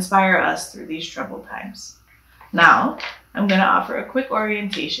 inspire us through these troubled times. Now, I'm going to offer a quick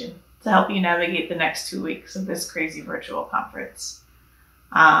orientation to help you navigate the next 2 weeks of this crazy virtual conference.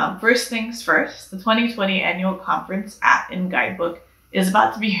 First things first, the 2020 annual conference app and guidebook is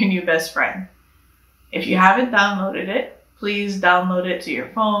about to be your new best friend. If you haven't downloaded it, please download it to your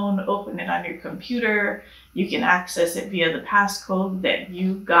phone, open it on your computer. You can access it via the passcode that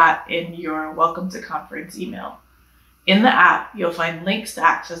you got in your Welcome to Conference email. In the app, you'll find links to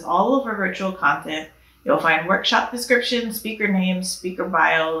access all of our virtual content. You'll find workshop descriptions, speaker names, speaker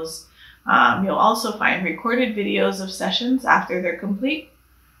bios. You'll also find recorded videos of sessions after they're complete.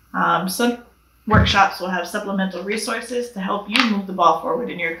 Some workshops will have supplemental resources to help you move the ball forward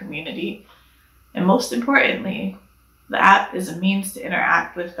in your community. And most importantly, the app is a means to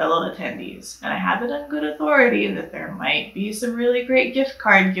interact with fellow attendees. And I have it on good authority that there might be some really great gift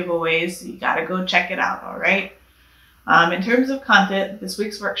card giveaways, so you gotta go check it out, all right? In terms of content, this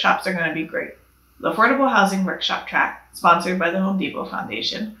week's workshops are gonna be great. The Affordable Housing Workshop Track, sponsored by the Home Depot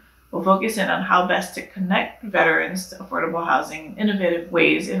Foundation, will focus in on how best to connect veterans to affordable housing and innovative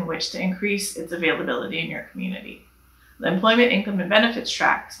ways in which to increase its availability in your community. The Employment, Income, and Benefits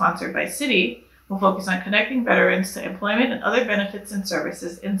Track, sponsored by Citi, will focus on connecting veterans to employment and other benefits and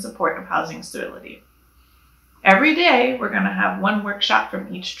services in support of housing stability. Every day, we're going to have one workshop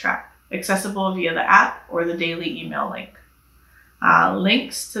from each track, accessible via the app or the daily email link.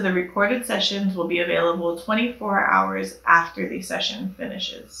 Links to the recorded sessions will be available 24 hours after the session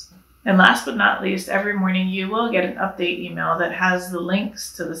finishes. And last but not least, every morning you will get an update email that has the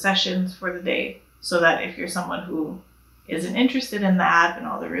links to the sessions for the day, so that if you're someone who isn't interested in the app and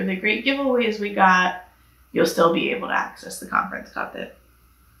all the really great giveaways we got, you'll still be able to access the conference content.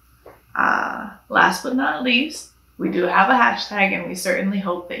 Last but not least, we do have a hashtag, and we certainly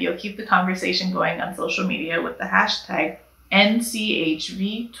hope that you'll keep the conversation going on social media with the hashtag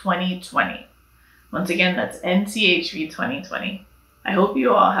NCHV2020. Once again, that's NCHV2020. I hope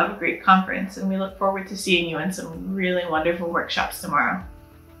you all have a great conference, and we look forward to seeing you in some really wonderful workshops tomorrow.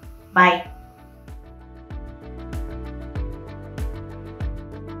 Bye.